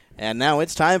 And now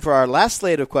it's time for our last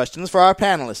slate of questions for our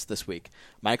panelists this week.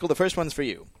 Michael, the first one's for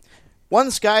you. One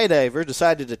skydiver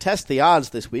decided to test the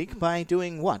odds this week by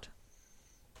doing what?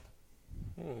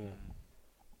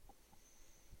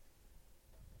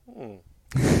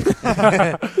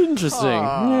 Interesting.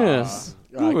 Yes.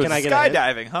 Can I get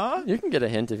skydiving, huh? You can get a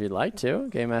hint if you'd like to.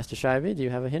 Game Master Scheibe, do you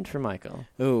have a hint for Michael?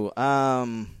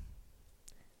 I'm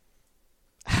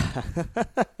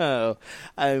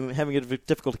having a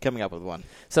difficulty coming up with one.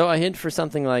 So a hint for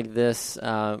something like this,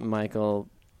 Michael.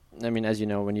 I mean, as you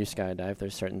know, when you skydive,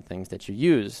 there's certain things that you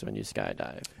use when you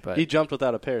skydive. But He jumped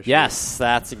without a parachute. yes,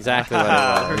 that's exactly what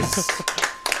it was.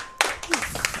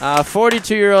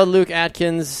 42-year-old Luke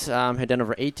Atkins had done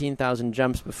over 18,000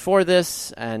 jumps before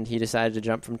this, and he decided to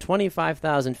jump from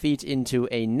 25,000 feet into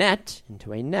a net,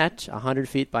 100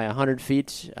 feet by 100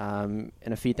 feet, in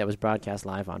a feat that was broadcast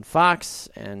live on Fox,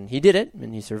 and he did it,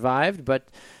 and he survived, but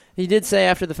he did say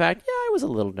after the fact, yeah, I was a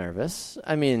little nervous.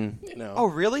 I mean... No. Oh,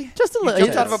 really? Just a You little...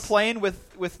 jumped out of a plane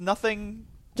with nothing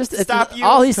Just to stop you?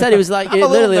 All he said, he was like, I'm a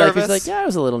little literally, like, nervous. he's like, yeah, I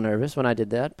was a little nervous when I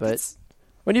did that, but...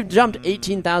 When you've jumped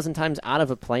 18,000 times out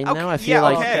of a plane now, I feel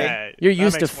like you're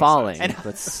used to falling,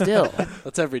 but still.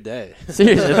 That's every day.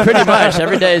 Seriously, pretty much.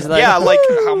 Every day is like... Yeah, like,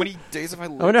 how many days have I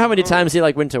lived? I wonder how many times he,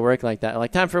 like, went to work like that.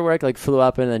 Like, time for work, like, flew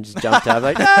up and then just jumped out.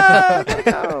 Like, I gotta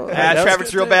go.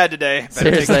 Traffic's real bad today.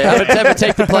 Seriously, I would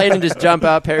take the plane and just jump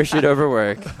out, parachute over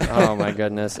work. Oh, my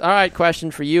goodness. All right,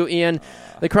 question for you, Ian.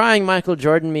 The crying Michael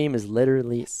Jordan meme is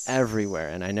literally everywhere,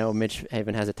 and I know Mitch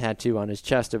Haven has a tattoo on his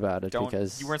chest about it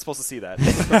because you weren't supposed to see that. you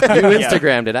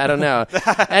Instagrammed it. I don't know.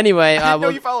 Anyway, I didn't know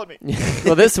you followed me.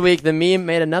 Well, this week the meme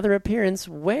made another appearance.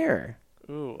 Where?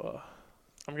 Ooh,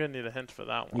 I'm gonna need a hint for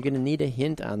that one. You're gonna need a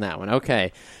hint on that one.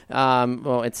 Okay.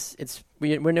 Well,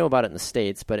 we know about it in the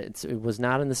States, but it was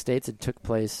not in the States. It took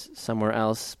place somewhere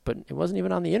else, but it wasn't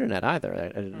even on the internet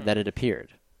either that it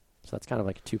appeared. So that's kind of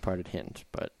like a two-parted hint,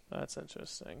 but. That's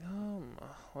interesting.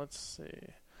 Let's see.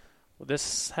 Will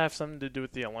this have something to do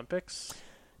with the Olympics?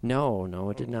 No,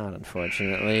 it did not,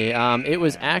 unfortunately. It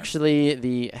was actually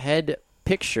the head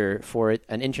picture for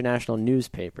an international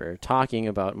newspaper talking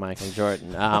about Michael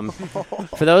Jordan.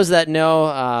 For those that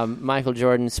know, Michael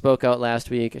Jordan spoke out last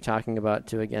week talking about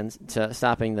to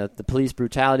stopping the police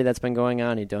brutality that's been going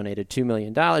on. He donated $2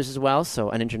 million as well, so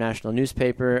an international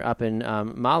newspaper up in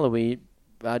Malawi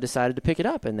decided to pick it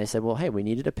up, and they said, well, hey, we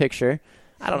needed a picture.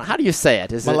 I don't know. How do you say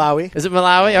it? Is it Malawi?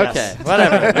 Yes. Okay,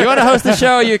 whatever. You want to host the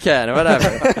show, you can.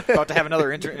 Whatever. About to have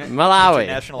another Malawi.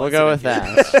 international We'll go with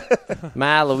incident. that.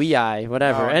 Malawi,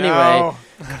 whatever. Oh, anyway. No.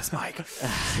 That's Mike.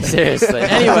 Seriously.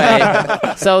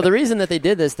 Anyway, so the reason that they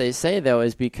did this, they say, though,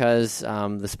 is because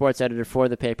the sports editor for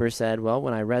the paper said, well,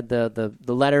 when I read the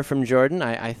letter from Jordan,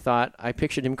 I thought I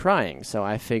pictured him crying. So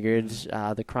I figured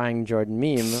the crying Jordan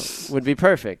meme would be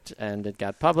perfect. And it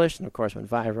got published and, of course, went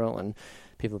viral. And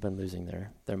people have been losing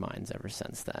their minds ever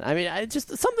since then. I mean,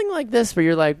 just something like this where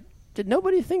you're like, did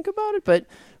nobody think about it? But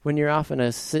when you're off in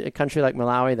a country like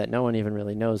Malawi that no one even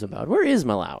really knows about, where is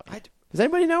Malawi? Does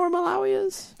anybody know where Malawi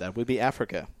is? That would be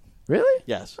Africa. Really?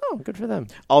 Yes. Oh, good for them.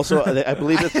 Also, I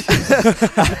believe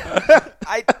that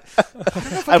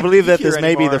I believe that this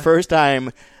may be the first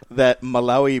time that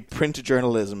Malawi print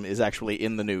journalism is actually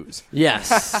in the news.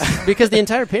 Yes, because the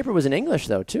entire paper was in English,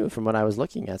 though, too, from what I was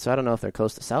looking at. So I don't know if they're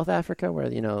close to South Africa, where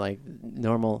like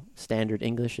normal standard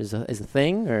English is a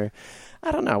thing, or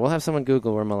I don't know. We'll have someone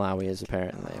Google where Malawi is,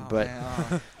 apparently.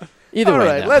 Either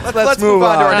way, right, let's move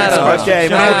on to our next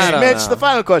question. Okay, Mitch, the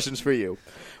final question's for you.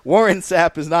 Warren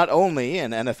Sapp is not only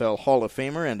an NFL Hall of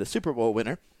Famer and a Super Bowl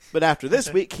winner, but after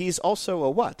this week, he's also a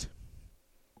what?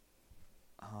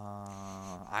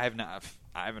 I have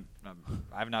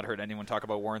not heard anyone talk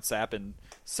about Warren Sapp in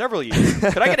several years.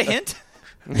 Could I get a hint?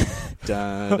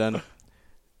 Dun dun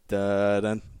dun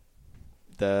dun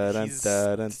dun He's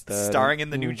dun dun. starring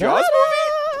in the new Jaws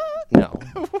movie? No.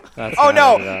 Oh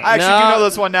no! I actually do know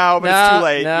this one now, but it's too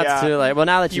late. No, yeah. it's too late. Well,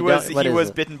 now that he you was, don't, what he is was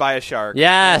it? bitten by a shark.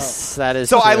 Yes, that is.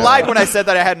 So true. I lied when I said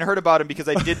that I hadn't heard about him because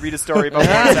I did read a story about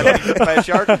Warren Sapp being bitten by a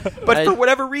shark, but for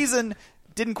whatever reason,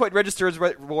 didn't quite register as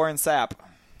Warren Sapp.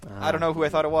 I don't know who I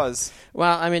thought it was.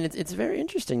 Well, I mean, it's very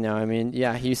interesting now. I mean,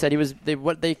 yeah, he said he was.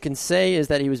 What they can say is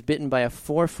that he was bitten by a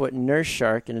 4-foot nurse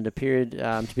shark, and it appeared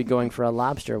to be going for a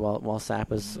lobster while Sapp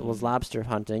was lobster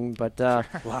hunting. But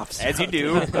lobster, as you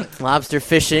do, lobster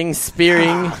fishing,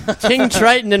 spearing. King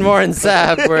Triton and Warren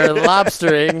Sapp were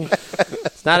lobstering.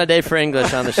 It's not a day for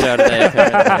English on the show today,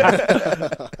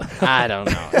 apparently. I don't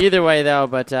know. Either way, though,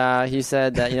 but he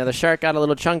said that the shark got a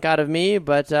little chunk out of me,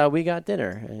 but we got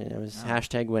dinner. And it was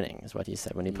hashtag winning, is what he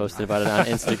said when he posted about it on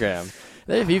Instagram.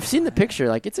 If you've seen the picture,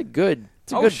 like it's a good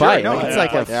bite. No, like, it's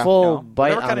like a full bite.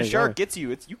 Whatever on kind of his shark own. gets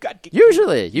you, you got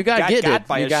usually you got got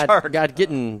by a shark. Got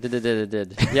getting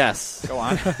did. Yes, go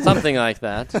on. Something like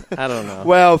that. I don't know.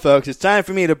 Well, folks, it's time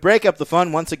for me to break up the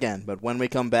fun once again. But when we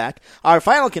come back, our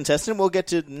final contestant will get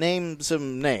to name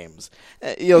some names.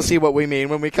 You'll see what we mean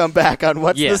when we come back on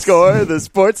What's the Score, the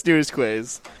Sports News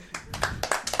Quiz.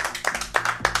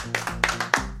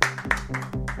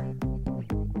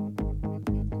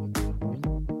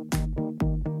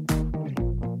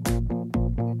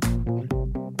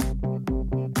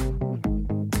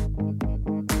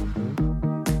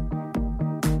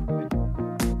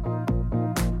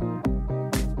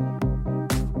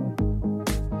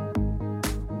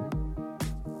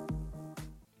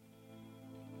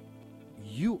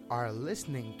 You are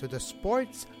listening to the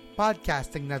Sports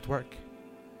Podcasting Network.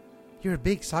 You're a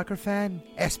big soccer fan?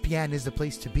 SPN is the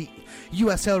place to be.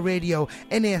 USL Radio,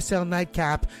 NASL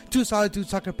Nightcap, 2 Solitude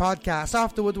Soccer Podcasts,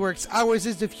 Off the Woodworks, Ours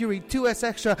is the Fury, 2S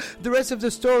Extra, the rest of the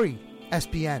story.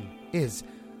 SPN is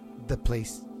the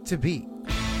place to be.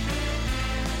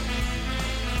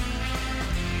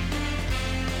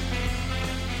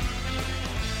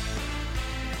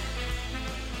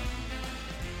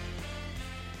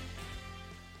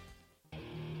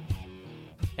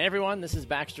 Hey everyone, this is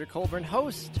Baxter Colburn,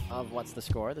 host of What's the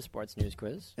Score, the sports news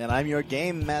quiz. And I'm your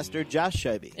game master, Josh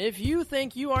Scheibe. If you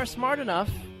think you are smart enough,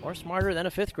 or smarter than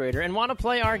a 5th grader, and want to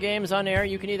play our games on air,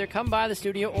 you can either come by the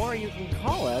studio or you can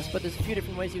call us, but there's a few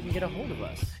different ways you can get a hold of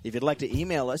us. If you'd like to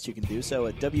email us, you can do so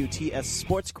at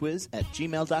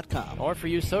WTSSportsQuiz@gmail.com. Or for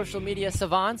you social media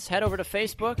savants, head over to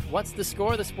Facebook, What's the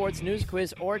Score, the sports news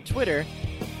quiz, or Twitter,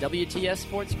 WTS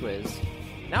Sports Quiz.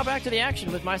 Now back to the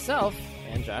action with myself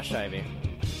and Josh Scheibe.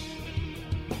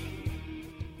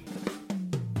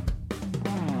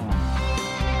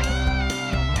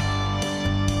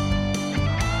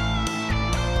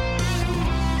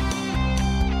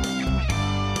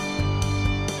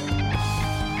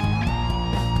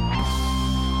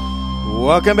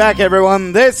 Welcome back,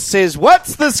 everyone. This is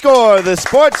What's the Score, the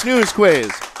sports news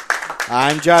quiz.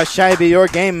 I'm Josh Scheibe, your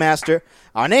game master.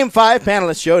 Our Name 5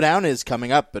 panelist showdown is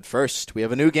coming up, but first, we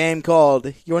have a new game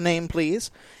called Your Name, Please.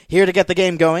 Here to get the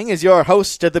game going is your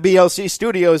host at the BLC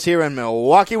studios here in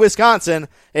Milwaukee, Wisconsin.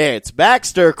 It's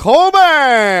Baxter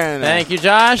Colburn. Thank you,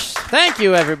 Josh. Thank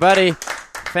you, everybody.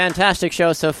 Fantastic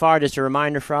show so far. Just a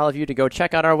reminder for all of you to go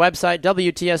check out our website,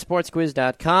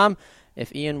 WTSSportsQuiz.com.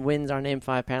 If Ian wins our Name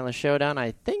 5 panelist showdown,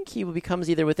 I think he becomes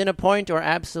either within a point or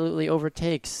absolutely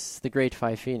overtakes the great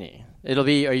Fifini. It'll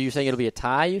be, are you saying it'll be a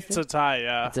tie, you think? It's a tie,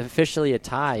 yeah. It's officially a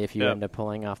tie if you end up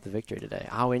pulling off the victory today.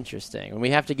 How interesting. And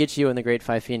we have to get you and the great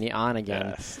Fifini on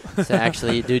again to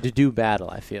actually do battle,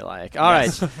 I feel like. All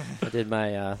right. I did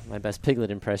my my best Piglet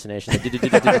impersonation. Do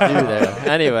there.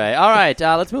 Anyway, all right.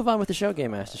 Let's move on with the show, Game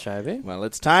Master Scheibe. Well,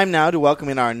 it's time now to welcome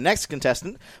in our next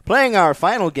contestant. Playing our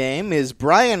final game is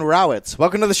Brian Rowitz.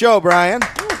 Welcome to the show, Brian.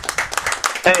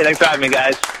 Hey, thanks for having me,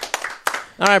 guys.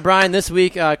 All right, Brian, this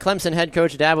week, Clemson head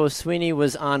coach Dabo Swinney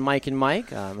was on Mike and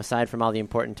Mike, aside from all the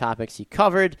important topics he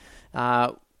covered.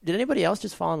 Did anybody else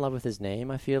just fall in love with his name,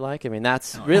 I feel like? I mean,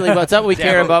 that's really what's up we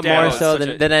care about more so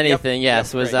than anything,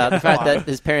 the fact that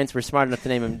his parents were smart enough to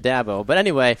name him Dabo. But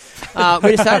anyway,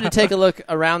 we decided to take a look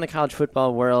around the college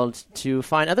football world to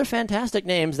find other fantastic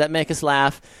names that make us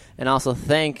laugh and also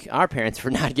thank our parents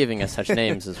for not giving us such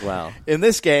names as well. In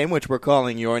this game, which we're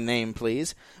calling Your Name,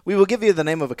 Please, we will give you the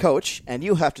name of a coach, and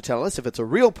you have to tell us if it's a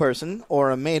real person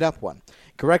or a made-up one.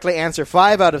 Correctly answer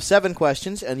 5 out of 7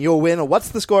 questions, and you'll win a What's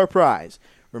the Score prize.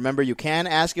 Remember, you can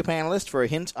ask a panelist for a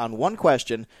hint on one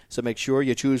question, so make sure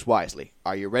you choose wisely.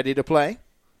 Are you ready to play?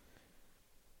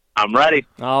 I'm ready.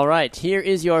 All right, here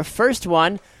is your first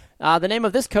one. The name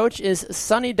of this coach is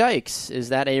Sonny Dykes. Is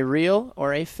that a real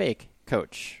or a fake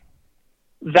coach?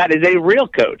 That is a real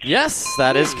coach. Yes,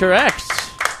 that is correct.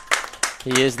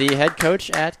 He is the head coach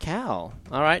at Cal.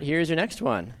 All right, here's your next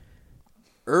one.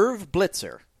 Irv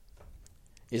Blitzer.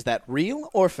 Is that real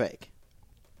or fake?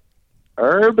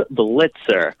 Herb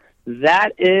Blitzer.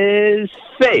 That is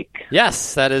fake.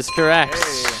 Yes, that is correct.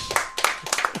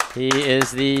 He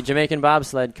is the Jamaican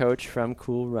bobsled coach from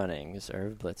Cool Runnings,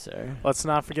 Irv Blitzer. Let's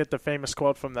not forget the famous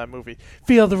quote from that movie.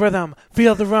 Feel the rhythm,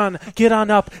 feel the run, get on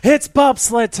up, it's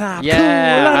bobsled time.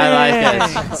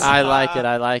 Yeah, Cool I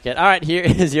like it. All right, here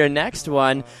is your next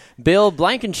one. Bill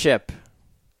Blankenship.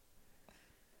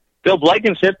 Bill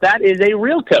Blankenship, that is a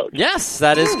real coach. Yes,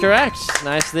 that is correct.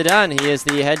 Nicely done. He is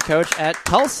the head coach at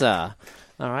Tulsa.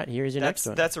 All right, here's your next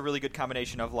one. That's a really good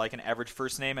combination of like an average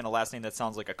first name and a last name that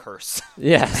sounds like a curse.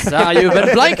 Yes, you've been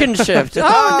Blankenshipped.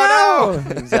 Oh,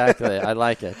 no! Exactly, I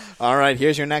like it. All right,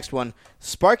 here's your next one.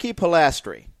 Sparky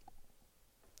Pilastri.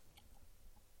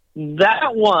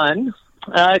 That one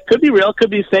could be real,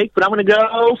 could be fake, but I'm going to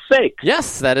go fake.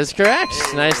 Yes, that is correct.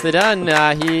 Nicely done.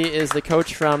 He is the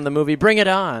coach from the movie Bring It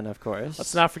On, of course.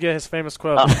 Let's not forget his famous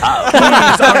quote. These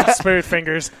aren't spirit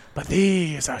fingers, but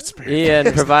these are spirit Ian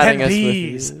fingers. providing and us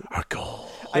these with are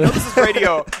gold. I know this is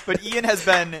radio, but Ian has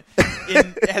been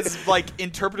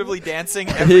interpretively dancing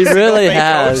every he single really fake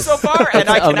has so far, and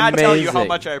I cannot tell you how amazing.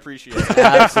 much I appreciate it.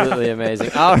 Absolutely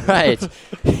amazing. All right,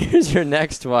 here's your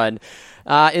next one.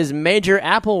 Is Major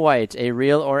Applewhite a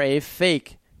real or a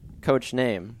fake coach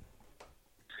name?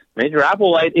 Major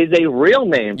Applewhite is a real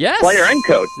name. Yes. Player and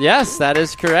coach. Yes, that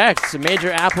is correct.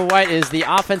 Major Applewhite is the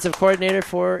offensive coordinator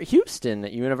for Houston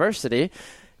University.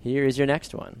 Here is your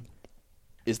next one.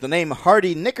 Is the name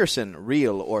Hardy Nickerson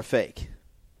real or fake?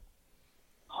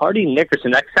 Hardy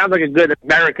Nickerson. That sounds like a good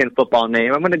American football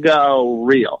name. I'm going to go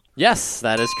real. Yes,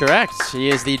 that is correct. He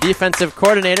is the defensive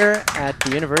coordinator at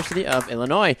the University of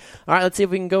Illinois. All right, let's see if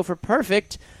we can go for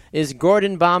perfect. Is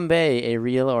Gordon Bombay a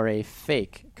real or a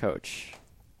fake coach?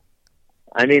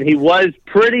 I mean, he was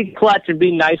pretty clutch and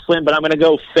be nice to him, but I'm going to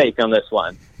go fake on this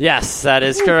one. Yes, that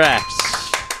is correct.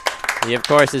 He, of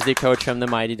course, is the coach from the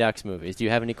Mighty Ducks movies. Do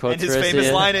you have any quotes and for us? his famous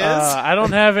Ian? line is? I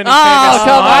don't have any Oh, famous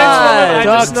come lines.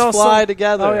 on. Ducks fly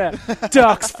together. Oh, yeah.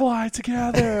 Ducks fly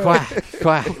together. Quack,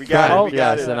 quack. We got it. We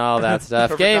got Yes, it. and all that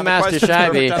stuff. Perfect Game on the Master questions,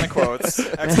 Scheibe. perfect on the quotes.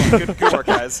 Excellent. Good work,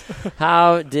 guys.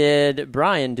 How did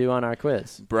Brian do on our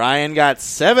quiz? Brian got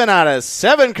 7 out of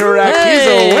 7 correct.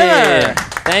 Hey! He's a winner.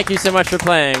 Thank you so much for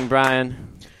playing, Brian.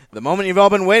 The moment you've all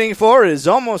been waiting for is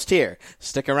almost here.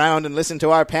 Stick around and listen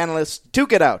to our panelists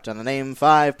duke it out on the Name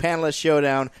 5 Panelist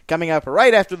Showdown coming up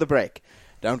right after the break.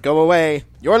 Don't go away.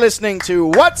 You're listening to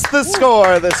What's the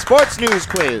Score? The Sports News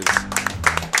Quiz.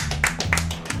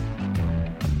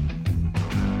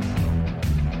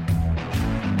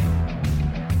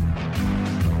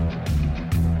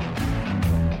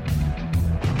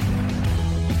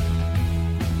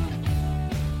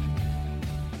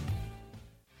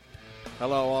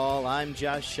 Hello all, I'm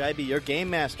Josh Scheibe, your game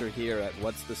master here at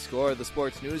What's the Score? The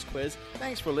Sports News Quiz.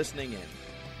 Thanks for listening in.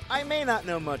 I may not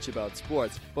know much about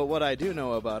sports, but what I do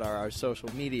know about are our social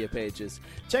media pages.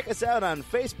 Check us out on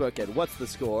Facebook at What's the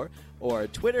Score, or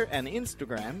Twitter and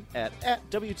Instagram at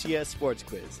WTS Sports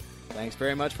Quiz. Thanks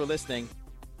very much for listening.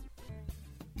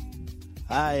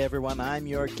 Hi everyone, I'm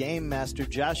your game master,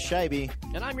 Josh Scheibe.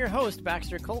 And I'm your host,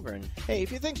 Baxter Colburn. Hey, if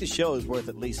you think the show is worth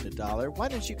at least $1, why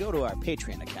don't you go to our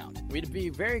Patreon account? We'd be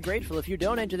very grateful if you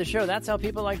donate to the show. That's how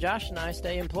people like Josh and I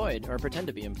stay employed, or pretend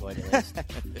to be employed at least.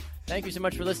 Thank you so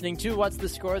much for listening to What's the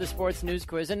Score? The Sports News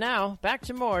Quiz. And now, back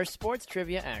to more sports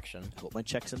trivia action. Hope my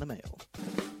check's in the mail.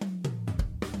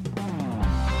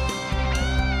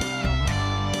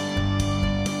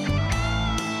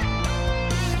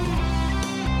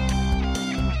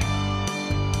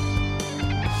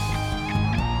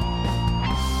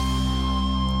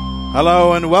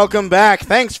 Hello and welcome back.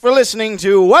 Thanks for listening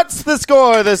to What's the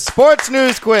Score? The Sports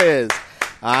News Quiz.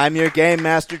 I'm your game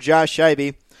master, Josh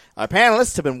Scheibe. Our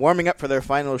panelists have been warming up for their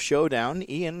final showdown.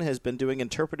 Ian has been doing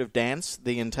interpretive dance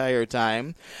the entire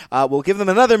time. We'll give them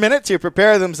another minute to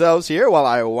prepare themselves here while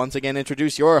I once again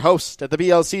introduce your host at the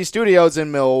BLC studios in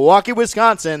Milwaukee,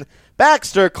 Wisconsin,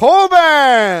 Baxter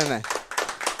Colburn.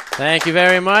 Thank you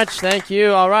very much. Thank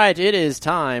you. All right, it is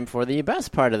time for the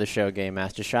best part of the show, Game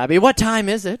Master Scheibe. What time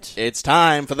is it? It's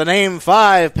time for the Name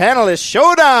 5 Panelist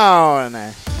Showdown.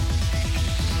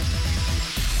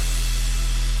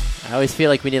 I always feel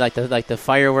like we need like the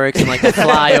fireworks and like the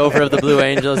flyover of the Blue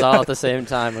Angels all at the same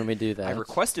time when we do that. I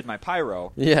requested my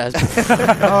pyro. Yes.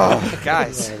 Oh,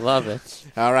 guys. I love it.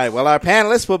 All right, well, our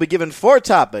panelists will be given 4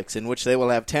 topics in which they will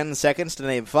have 10 seconds to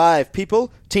name 5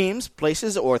 people, teams,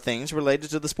 places, or things related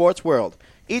to the sports world.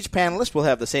 Each panelist will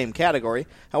have the same category.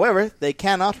 However, they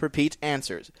cannot repeat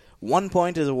answers. 1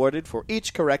 point is awarded for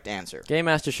each correct answer. Game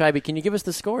Master Scheibe, can you give us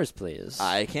the scores, please?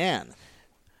 I can.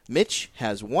 Mitch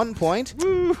has 1 point,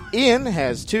 Ian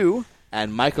has 2,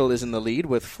 and Michael is in the lead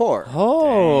with 4.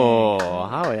 Oh,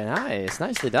 how nice.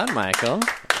 Nicely done, Michael.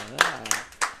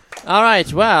 All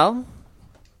right, well,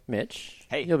 Mitch,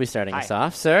 hey, you'll be starting hi. us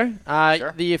off, sir.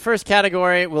 Sure. The first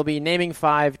category will be naming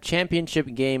 5 championship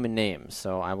game names.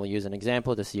 So I will use an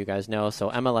example just so you guys know.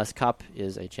 So MLS Cup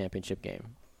is a championship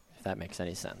game, if that makes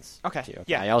any sense. Okay, to you.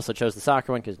 yeah. I also chose the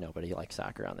soccer one because nobody likes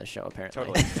soccer on this show, apparently.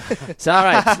 Totally. So, all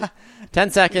right,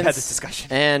 10 seconds. We had this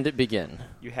discussion. And begin.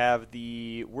 You have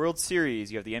the World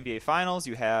Series, you have the NBA Finals,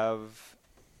 you have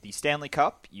the Stanley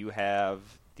Cup, you have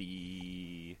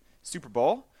the Super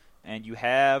Bowl, and you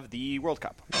have the World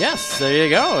Cup. Yes, there you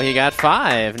go. He got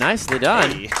 5. Nicely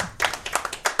done. Hey.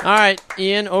 All right,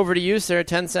 Ian, over to you, sir.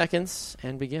 10 seconds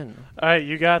and begin. All right,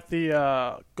 you got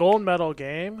the gold medal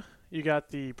game. You got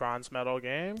the bronze medal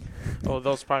game. Oh,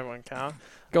 those probably wouldn't count.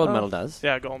 Gold medal does.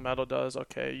 Yeah, gold medal does.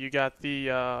 Okay, you got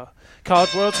the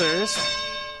College World Series.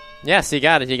 Yes, he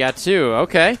got it. He got 2.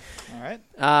 Okay. All right.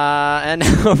 And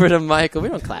over to Michael. We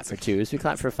don't clap for 2s. We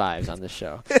clap for 5s on this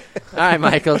show. All right,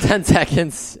 Michael, 10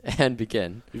 seconds and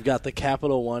begin. You've got the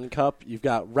Capital One Cup. You've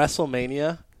got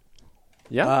WrestleMania.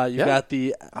 Yeah. You've got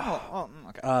the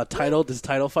Okay. title. Does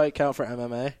title fight count for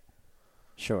MMA?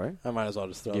 Sure. I might as well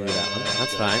just throw Give that you that out one. there.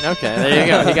 That's fine. Okay, there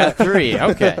you go. He got 3.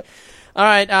 Okay. All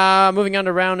right, moving on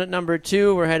to round number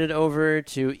 2. We're headed over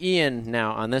to Ian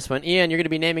now on this one. Ian, you're going to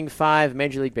be naming 5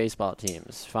 Major League Baseball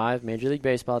teams. 5 Major League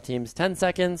Baseball teams. 10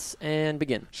 seconds, and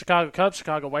begin. Chicago Cubs,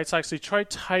 Chicago White Sox, Detroit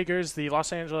Tigers, the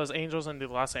Los Angeles Angels, and the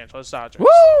Los Angeles Dodgers.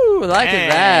 Woo! Like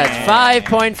that.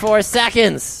 5.4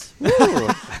 seconds. Woo.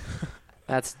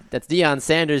 That's Deion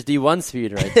Sanders D1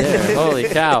 speed right there. Holy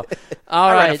cow.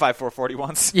 All right. I ran a 5.440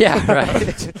 once. Yeah,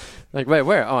 right. Like, wait,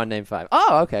 where? Oh, on name 5.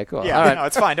 Oh, okay, cool. Yeah, all right. no,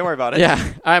 it's fine. Don't worry about it. Yeah.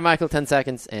 All right, Michael, 10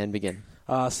 seconds, and begin.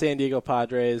 San Diego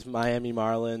Padres, Miami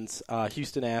Marlins,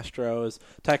 Houston Astros,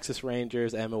 Texas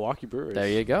Rangers, and Milwaukee Brewers. There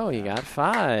you go. You got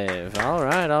 5. All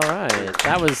right.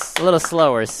 That was a little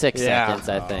slower. 6 seconds,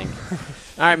 I think.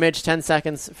 All right, Mitch, 10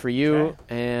 seconds for you,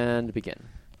 and begin.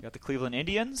 You got the Cleveland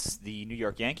Indians, the New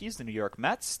York Yankees, the New York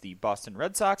Mets, the Boston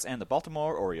Red Sox, and the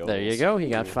Baltimore Orioles. There you go. He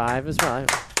got 5 as well.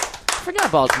 I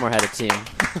forgot Baltimore had a team.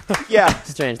 Yeah,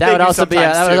 strange. That would also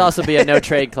be a no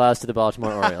trade clause to the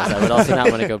Baltimore Orioles. I would also not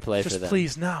want to go play for them.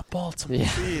 Please, not Baltimore. Yeah.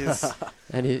 Please.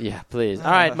 Please. All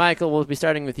right, Michael. We'll be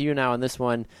starting with you now on this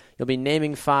one. You'll be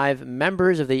naming 5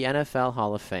 members of the NFL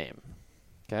Hall of Fame.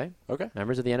 Okay.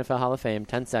 Members of the NFL Hall of Fame.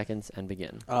 10 seconds and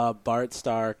begin. Bart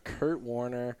Starr, Kurt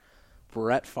Warner,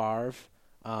 Brett Favre,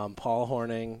 Paul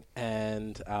Hornung,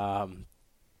 and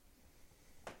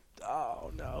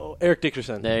Eric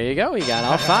Dickerson. There you go. You got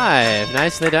all 5.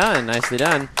 Nicely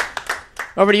done.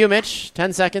 Over to you, Mitch.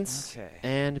 10 seconds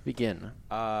and begin.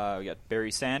 We got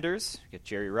Barry Sanders. We got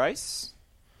Jerry Rice.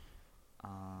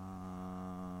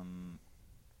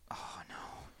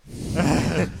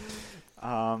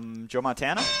 Joe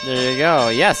Montana. There you go.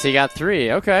 Yes, he got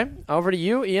 3. Okay. Over to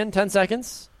you, Ian. 10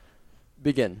 seconds.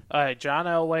 Begin. All right, John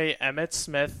Elway, Emmitt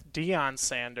Smith, Deion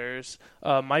Sanders,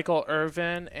 Michael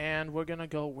Irvin, and we're going to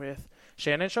go with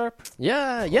Shannon Sharp.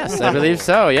 Yeah, yes, I believe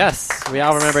so, yes. We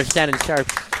all remember Shannon Sharp.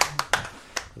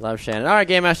 Love Shannon. All right,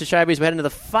 Game Master Shibeys, we head into the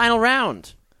final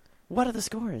round. What are the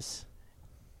scores?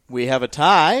 We have a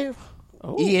tie.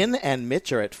 Ian and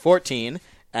Mitch are at 14,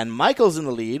 and Michael's in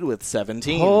the lead with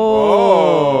 17.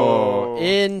 Oh,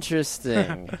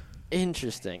 interesting.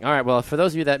 Interesting. All right, well, for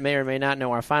those of you that may or may not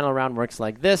know, our final round works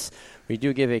like this. We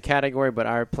do give a category, but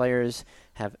our players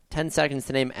have 10 seconds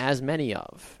to name as many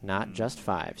of, not just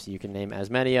 5. So you can name as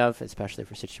many of, especially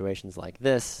for situations like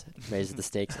this. It raises the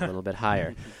stakes a little bit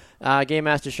higher. Game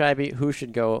Master Scheibe, who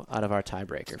should go out of our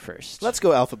tiebreaker first? Let's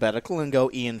go alphabetical and go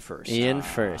Ian first. Ian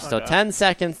first. So 10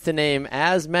 seconds to name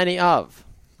as many of.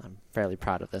 I'm fairly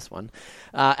proud of this one.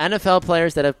 NFL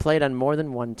players that have played on more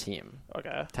than one team.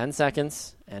 Okay. 10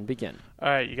 seconds and begin. All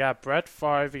right, you got Brett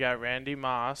Favre, you got Randy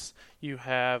Moss, you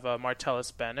have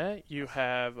Martellus Bennett, you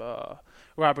have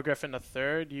Robert Griffin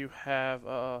III, you have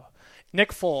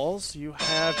Nick Foles, you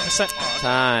have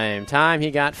Time.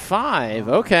 He got 5.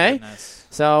 Okay. Goodness.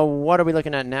 So what are we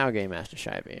looking at now, Game Master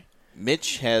Scheibe?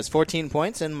 Mitch has 14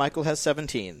 points and Michael has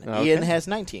 17. Okay. Ian has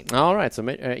 19. All right, so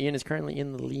Ian is currently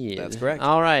in the lead. That's correct.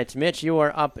 All right, Mitch, you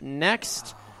are up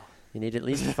next. You need at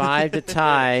least 5 to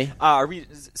tie. Are we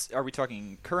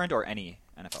talking current or any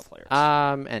NFL players?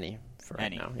 Any for right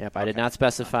any. now. Yep, I did not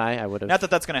specify. I would have. Not that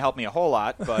that's going to help me a whole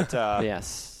lot, but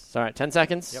yes. All right, 10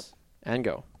 seconds. Yep. And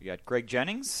go. We got Greg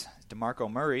Jennings,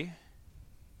 DeMarco Murray.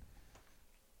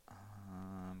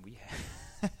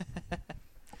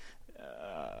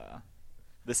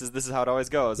 This is how it always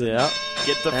goes. Yeah.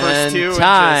 Get the first 2.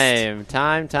 Time.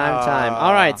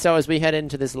 All right, so as we head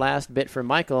into this last bit for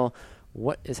Michael,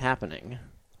 what is happening?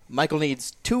 Michael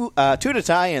needs 2 to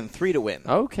tie and 3 to win.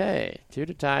 Okay, 2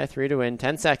 to tie, 3 to win.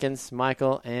 10 seconds,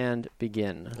 Michael, and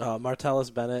begin.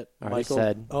 Martellus Bennett,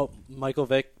 Michael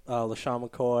Vick, LaShawn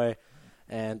McCoy,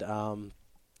 and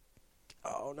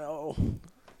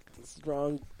this is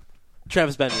wrong.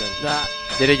 Travis Benjamin.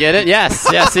 Did he get it?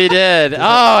 Yes, he did.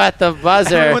 Oh, at the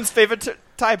buzzer. Everyone's favorite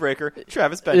tiebreaker,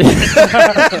 Travis Benjamin.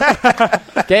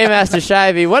 Game Master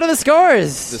Scheibe, what are the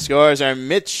scores? The scores are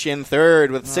Mitch in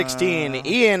third with 16,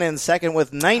 Ian in second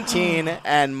with 19,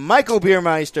 and Michael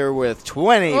Biermeister with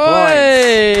 20 points.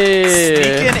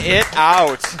 Sneaking it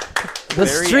out. The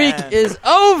streak is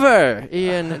over.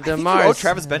 Ian DeMars. Oh,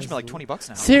 Travis Benjamin like $20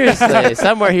 now. Seriously,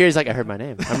 somewhere here he's like, I heard my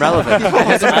name. I'm relevant.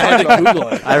 I had to Google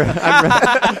it.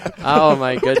 Oh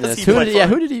my goodness. Who are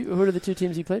the 2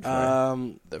 teams he played for?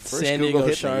 The first San Google Diego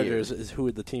hit Chargers is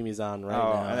who the team he's on right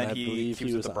now. And then I believe he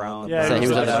was with the Browns. Yeah, he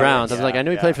was on the Browns. I was like, I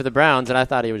knew he played for the the Browns, and I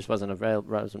thought he just wasn't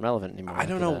relevant anymore. I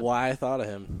don't know why I thought of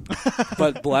him,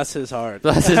 but bless his heart.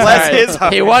 Bless his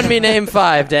heart. He won me name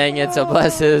 5, dang it, so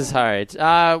bless his heart.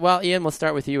 Well, Ian, we'll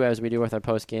start with you as we do with our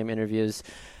post-game interviews.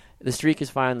 The streak is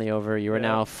finally over. You are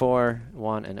now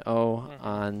 4-1-0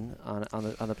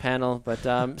 on the panel,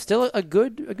 but still a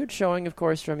good showing, of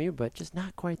course, from you, but just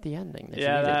not quite the ending.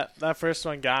 That first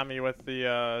one got me with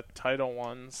the title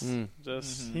ones.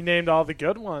 He named all the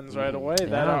good ones right away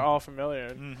that are all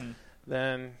familiar.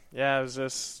 Then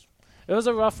it was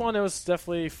a rough one. It was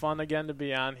definitely fun again to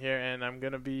be on here, and I'm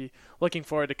going to be looking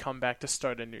forward to come back to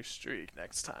start a new streak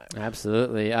next time.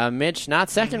 Absolutely. Mitch,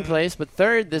 not second place, but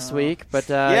third this week. But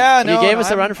you gave us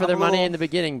a run for their money in the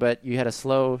beginning, but you had a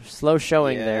slow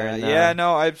showing there. And,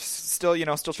 I'm still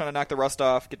trying to knock the rust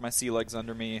off, get my sea legs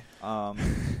under me.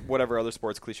 Whatever other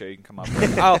sports cliche you can come up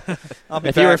with. I'll be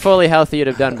if back. you were fully healthy, you'd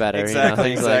have done better.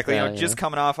 Exactly. Like that, just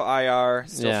coming off of IR,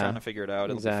 still trying to figure it out.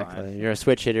 It'll be fine. You're a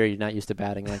switch hitter. You're not used to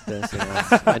batting like this.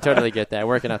 I totally get that.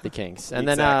 Working out the kinks. And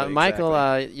then, Michael,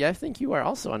 I think you are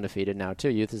also undefeated now, too.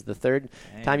 Youth is the third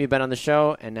time you've been on the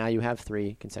show, and now you have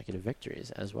 3 consecutive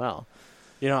victories as well.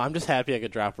 I'm just happy I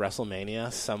could drop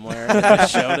WrestleMania somewhere in the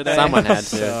show today. Someone had to.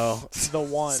 So, the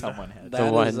one. Someone had to.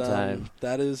 The one time.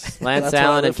 That is Lance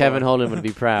Allen and Kevin Holden would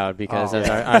be proud because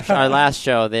as our last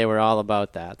show, they were all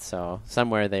about that. So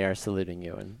somewhere they are saluting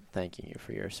you and thanking you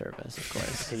for your service, of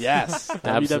course. Yes.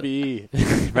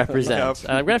 WWE. Represent.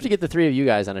 I'm going to have to get the 3 of you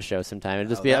guys on a show sometime. It'll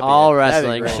just be an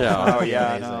all-wrestling show. Oh,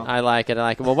 yeah, I know. I like it.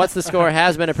 Well, What's the Score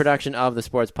has been a production of the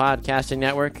Sports Podcasting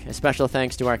Network. A special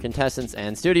thanks to our contestants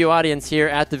and studio audience here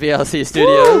at the VLC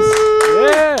Studios.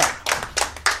 Yeah!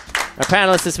 Our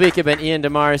panelists this week have been Ian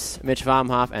DeMars, Mitch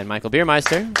Vomhoff, and Michael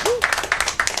Biermeister.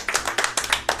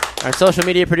 Our social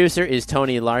media producer is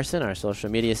Tony Larson. Our social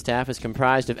media staff is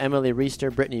comprised of Emily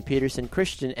Reister, Brittany Peterson,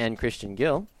 Christian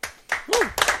Gill.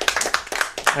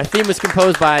 Our theme was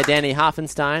composed by Danny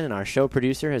Hoffenstein, and our show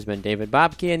producer has been David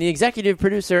Bobke, and the executive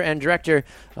producer and director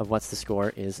of What's the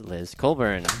Score is Liz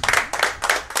Colburn.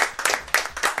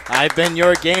 I've been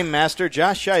your game master,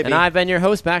 Josh Scheibe. And I've been your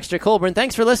host, Baxter Colburn.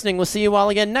 Thanks for listening. We'll see you all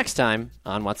again next time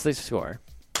on What's the Score.